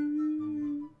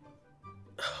 please.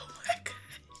 Oh my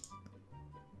gosh.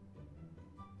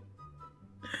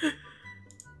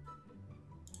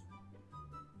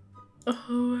 Oh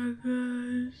my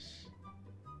gosh.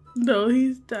 No,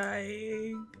 he's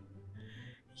dying.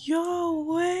 Yo,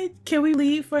 what? Can we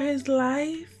leave for his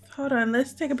life? Hold on,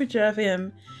 let's take a picture of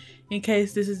him in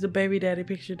case this is the baby daddy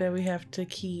picture that we have to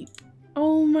keep.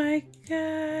 Oh my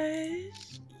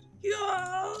gosh. Yo.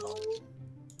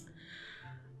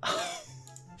 Oh.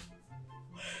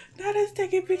 Now let's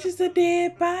taking pictures of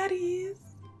dead bodies.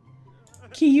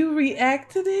 Can you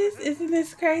react to this? Isn't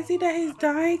this crazy that he's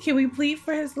dying? Can we plead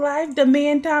for his life?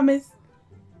 Demand Thomas.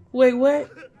 Wait,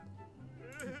 what?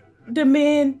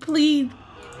 Demand, plead.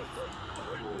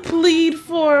 Plead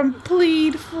for him.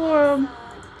 Plead for him.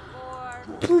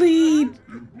 Plead.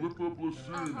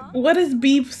 What does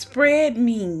beef spread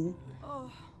mean?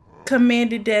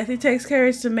 commanded death. It takes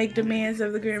courage to make demands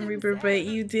of the Grim Reaper, but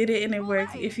you did it and it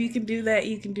worked. If you can do that,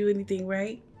 you can do anything,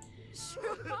 right?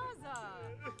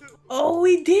 Oh,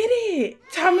 we did it!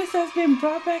 Thomas has been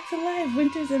brought back to life.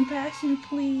 Winter's impassioned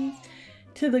pleas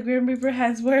to the Grim Reaper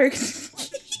has worked.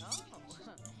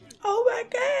 Oh my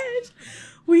gosh!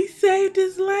 We saved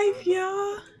his life,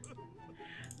 y'all.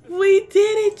 We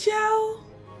did it, Joe.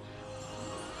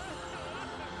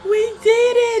 We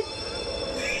did it.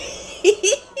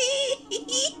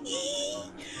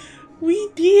 We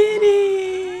did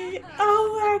it.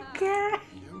 Oh my god.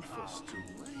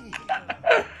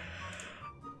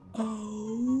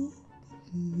 Oh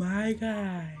my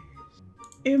gosh.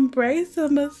 Embrace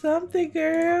him or something,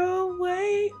 girl.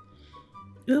 Wait.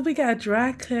 Ooh, we got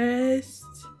dry cussed.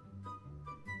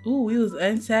 Ooh, we was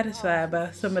unsatisfied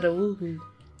by some of the woohoo.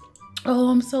 Oh,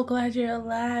 I'm so glad you're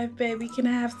alive, baby. Can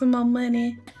I have some more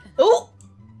money? Ooh,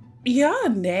 y'all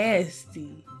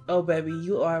nasty. Oh, baby,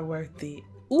 you are worth it.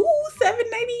 Ooh, $7.98.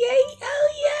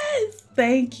 Oh, yes.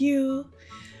 Thank you.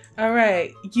 All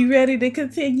right, you ready to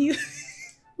continue?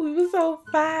 We was on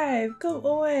 5. Come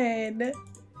on.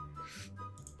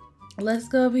 Let's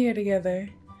go over here together.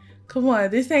 Come on,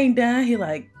 this ain't done. He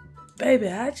like, baby,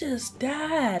 I just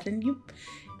died, and you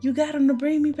got him to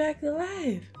bring me back to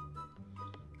life.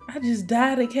 I just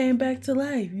died and came back to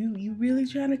life. You really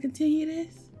trying to continue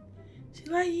this? She's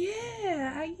like,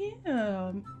 yeah, I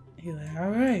am. He like, all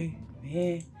right,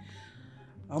 man.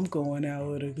 I'm going out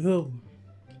with a good one.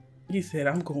 He said,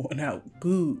 I'm going out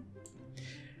good.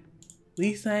 At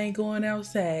least I ain't going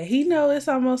outside. He know it's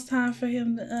almost time for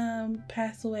him to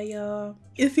pass away, y'all.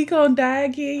 Is he gonna die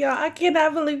again, y'all? I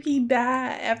cannot believe he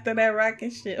died after that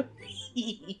rocket ship.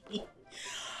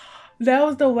 That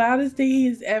was the wildest thing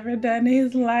he's ever done in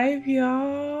his life,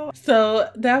 y'all. So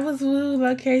that was woo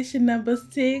location number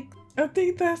 6. I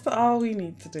think that's all we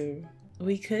need to do.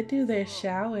 We could do their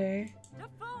shower.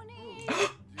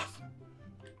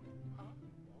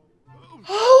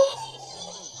 Oh!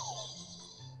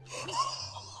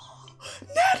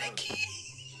 Not again!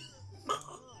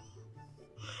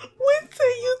 Winter,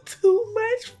 you too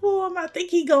much for him. I think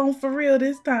he gone for real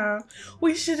this time.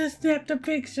 We should have snapped a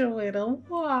picture with him.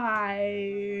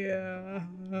 Why?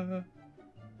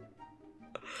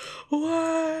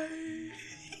 Why?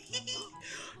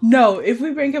 No, if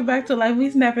we bring him back to life, we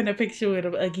snapping a picture with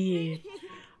him again.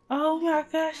 Oh my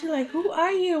gosh, she's like, who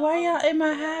are you? Why y'all in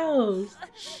my house?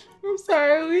 I'm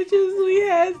sorry, we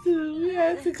had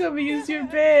to come and use your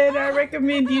bed. I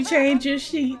recommend you change your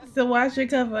sheets and wash your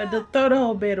cover, to throw the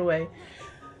whole bed away.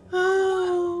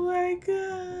 Oh my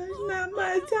gosh, not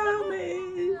my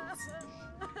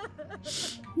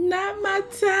Thomas. Not my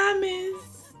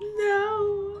Thomas.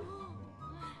 No.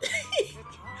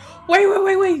 Wait.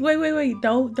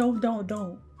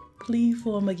 Don't. Please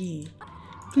for him again.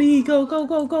 Please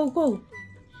go.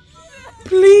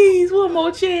 Please, one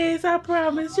more chance, I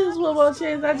promise. Just one more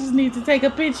chance. I just need to take a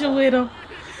picture with him.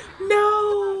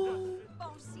 No.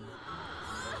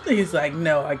 He's like,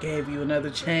 no, I gave you another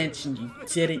chance and you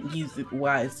didn't use it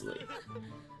wisely.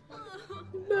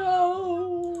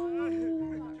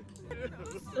 No.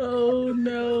 Oh,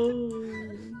 no.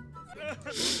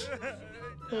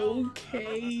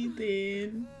 Okay,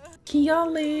 then. Can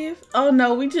y'all leave? Oh,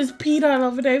 no, we just peed all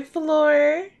over their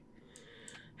floor.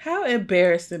 How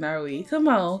embarrassing are we? Come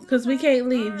on, because we can't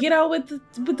leave. Get on with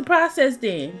the process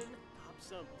then.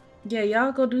 Yeah,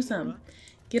 y'all go do something.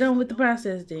 Get on with the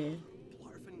process then.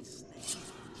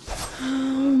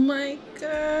 Oh my god.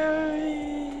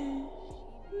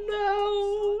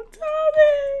 No,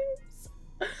 Thomas.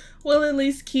 We'll at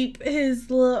least keep his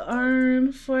little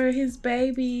urn for his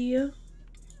baby.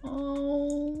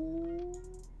 Oh,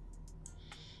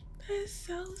 that's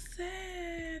so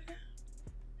sad.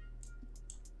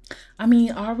 I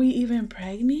mean, are we even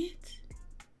pregnant?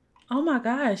 Oh my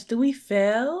gosh, do we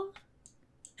fail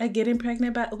at getting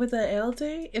pregnant with an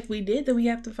elder? If we did, then we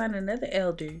have to find another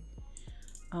elder.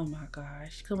 Oh my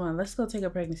gosh, come on, let's go take a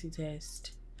pregnancy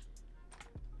test.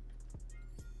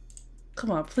 Come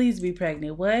on, please be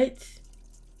pregnant. What?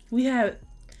 We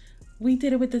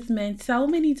did it with this man so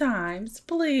many times,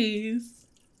 please.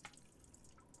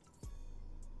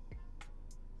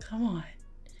 Come on.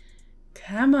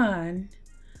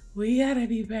 We gotta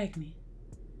be pregnant.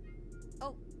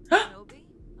 Oh, Toby?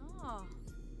 Oh.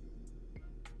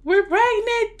 We're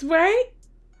pregnant, right?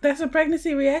 That's a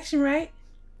pregnancy reaction, right?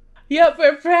 Yep,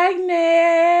 we're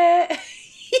pregnant.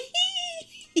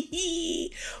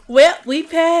 Well, we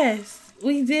passed.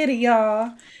 We did it,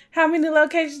 y'all. How many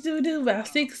locations do we do? About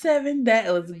 6, 7?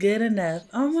 That was good enough.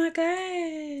 Oh my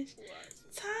gosh.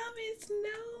 Thomas,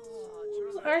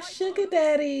 no. Our sugar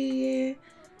daddy.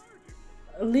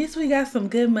 At least we got some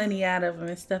good money out of him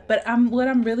and stuff. But what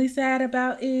I'm really sad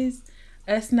about is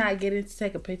us not getting to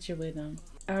take a picture with him.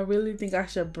 I really think I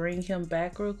should bring him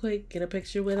back real quick, get a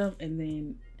picture with him, and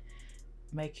then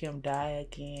make him die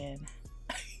again.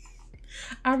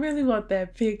 I really want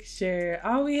that picture.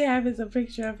 All we have is a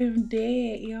picture of him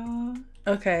dead, y'all.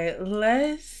 Okay,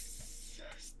 let's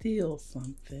steal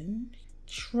something.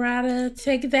 Try to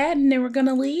take that and then we're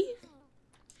gonna leave.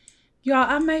 Y'all,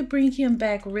 I might bring him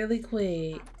back really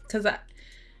quick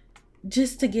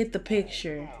just to get the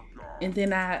picture. And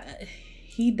then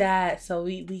he died, so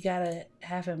we gotta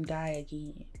have him die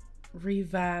again.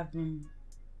 Revive him.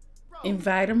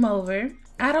 Invite him over.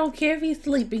 I don't care if he's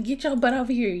sleeping. Get your butt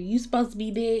over here. You supposed to be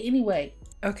dead anyway.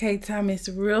 Okay, Thomas,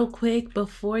 real quick,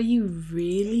 before you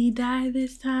really die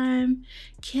this time,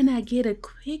 can I get a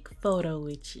quick photo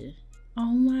with you?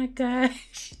 Oh my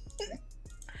gosh.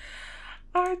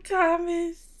 Our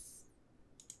Thomas.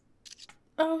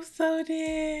 Oh, so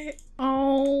dead.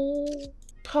 Oh,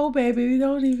 poor baby. We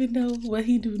don't even know what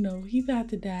he do know. He about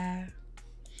to die.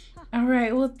 All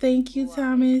right, well, thank you,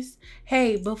 Thomas.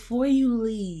 Hey, before you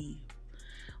leave,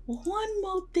 one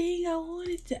more thing I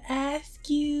wanted to ask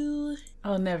you.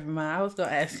 Oh, never mind. I was going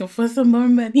to ask him for some more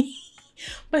money.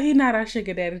 But he's not our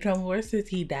sugar daddy no more since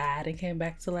he died and came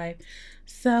back to life.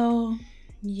 So,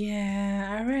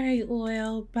 yeah. All right,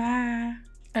 well, bye.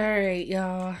 All right,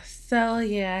 y'all. So,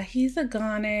 yeah, he's a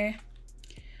goner.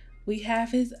 We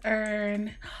have his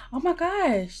urn. Oh, my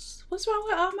gosh. What's wrong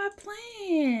with all my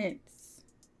plants?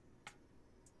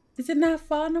 Is it not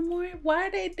fall no more? Why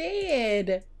are they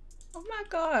dead? Oh my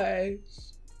gosh.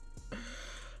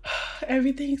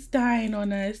 Everything's dying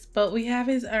on us, but we have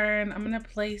his urn. I'm gonna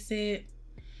place it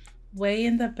way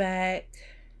in the back.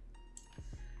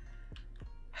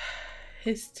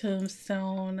 His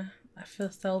tombstone. I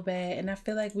feel so bad, and I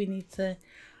feel like we need to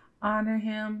honor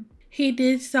him. He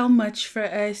did so much for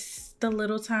us the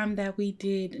little time that we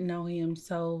did know him,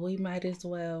 so we might as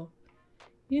well,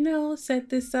 you know, set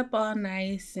this up all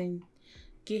nice and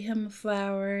get him a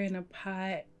flower in a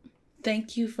pot.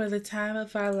 Thank you for the time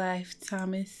of our life,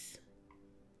 Thomas.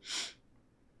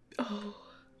 Oh,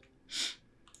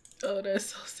 that's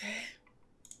so sad.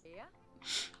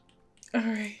 All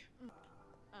right.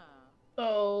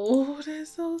 Oh,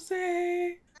 that's so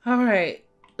sad. All right.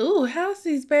 Ooh, how's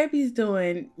these babies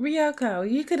doing? Ryoko,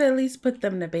 you could at least put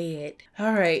them to bed.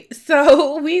 All right,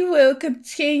 so we will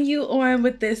continue on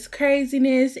with this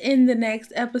craziness in the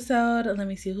next episode. Let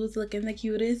me see who's looking the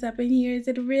cutest up in here. Is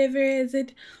it River? Is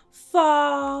it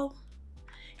Fall?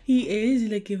 He is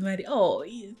looking mighty. Oh,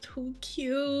 he's too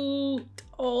cute.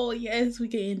 Oh, yes, we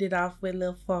can end it off with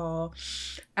little Fall.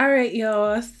 All right,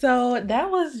 y'all. So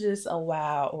that was just a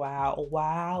wow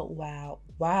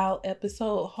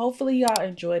episode. Hopefully y'all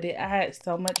enjoyed it. I had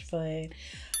so much fun.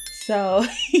 So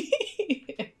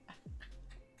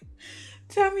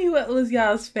tell me what was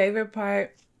y'all's favorite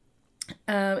part.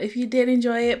 If you did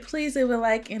enjoy it, please leave a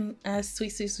like and a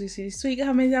sweet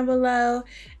comment down below.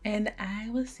 And I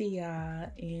will see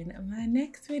y'all in my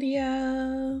next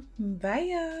video. Bye,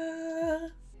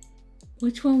 y'all.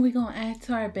 Which one we gonna add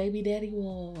to our baby daddy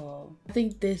wall? I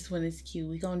think this one is cute.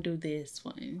 We gonna do this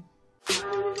one.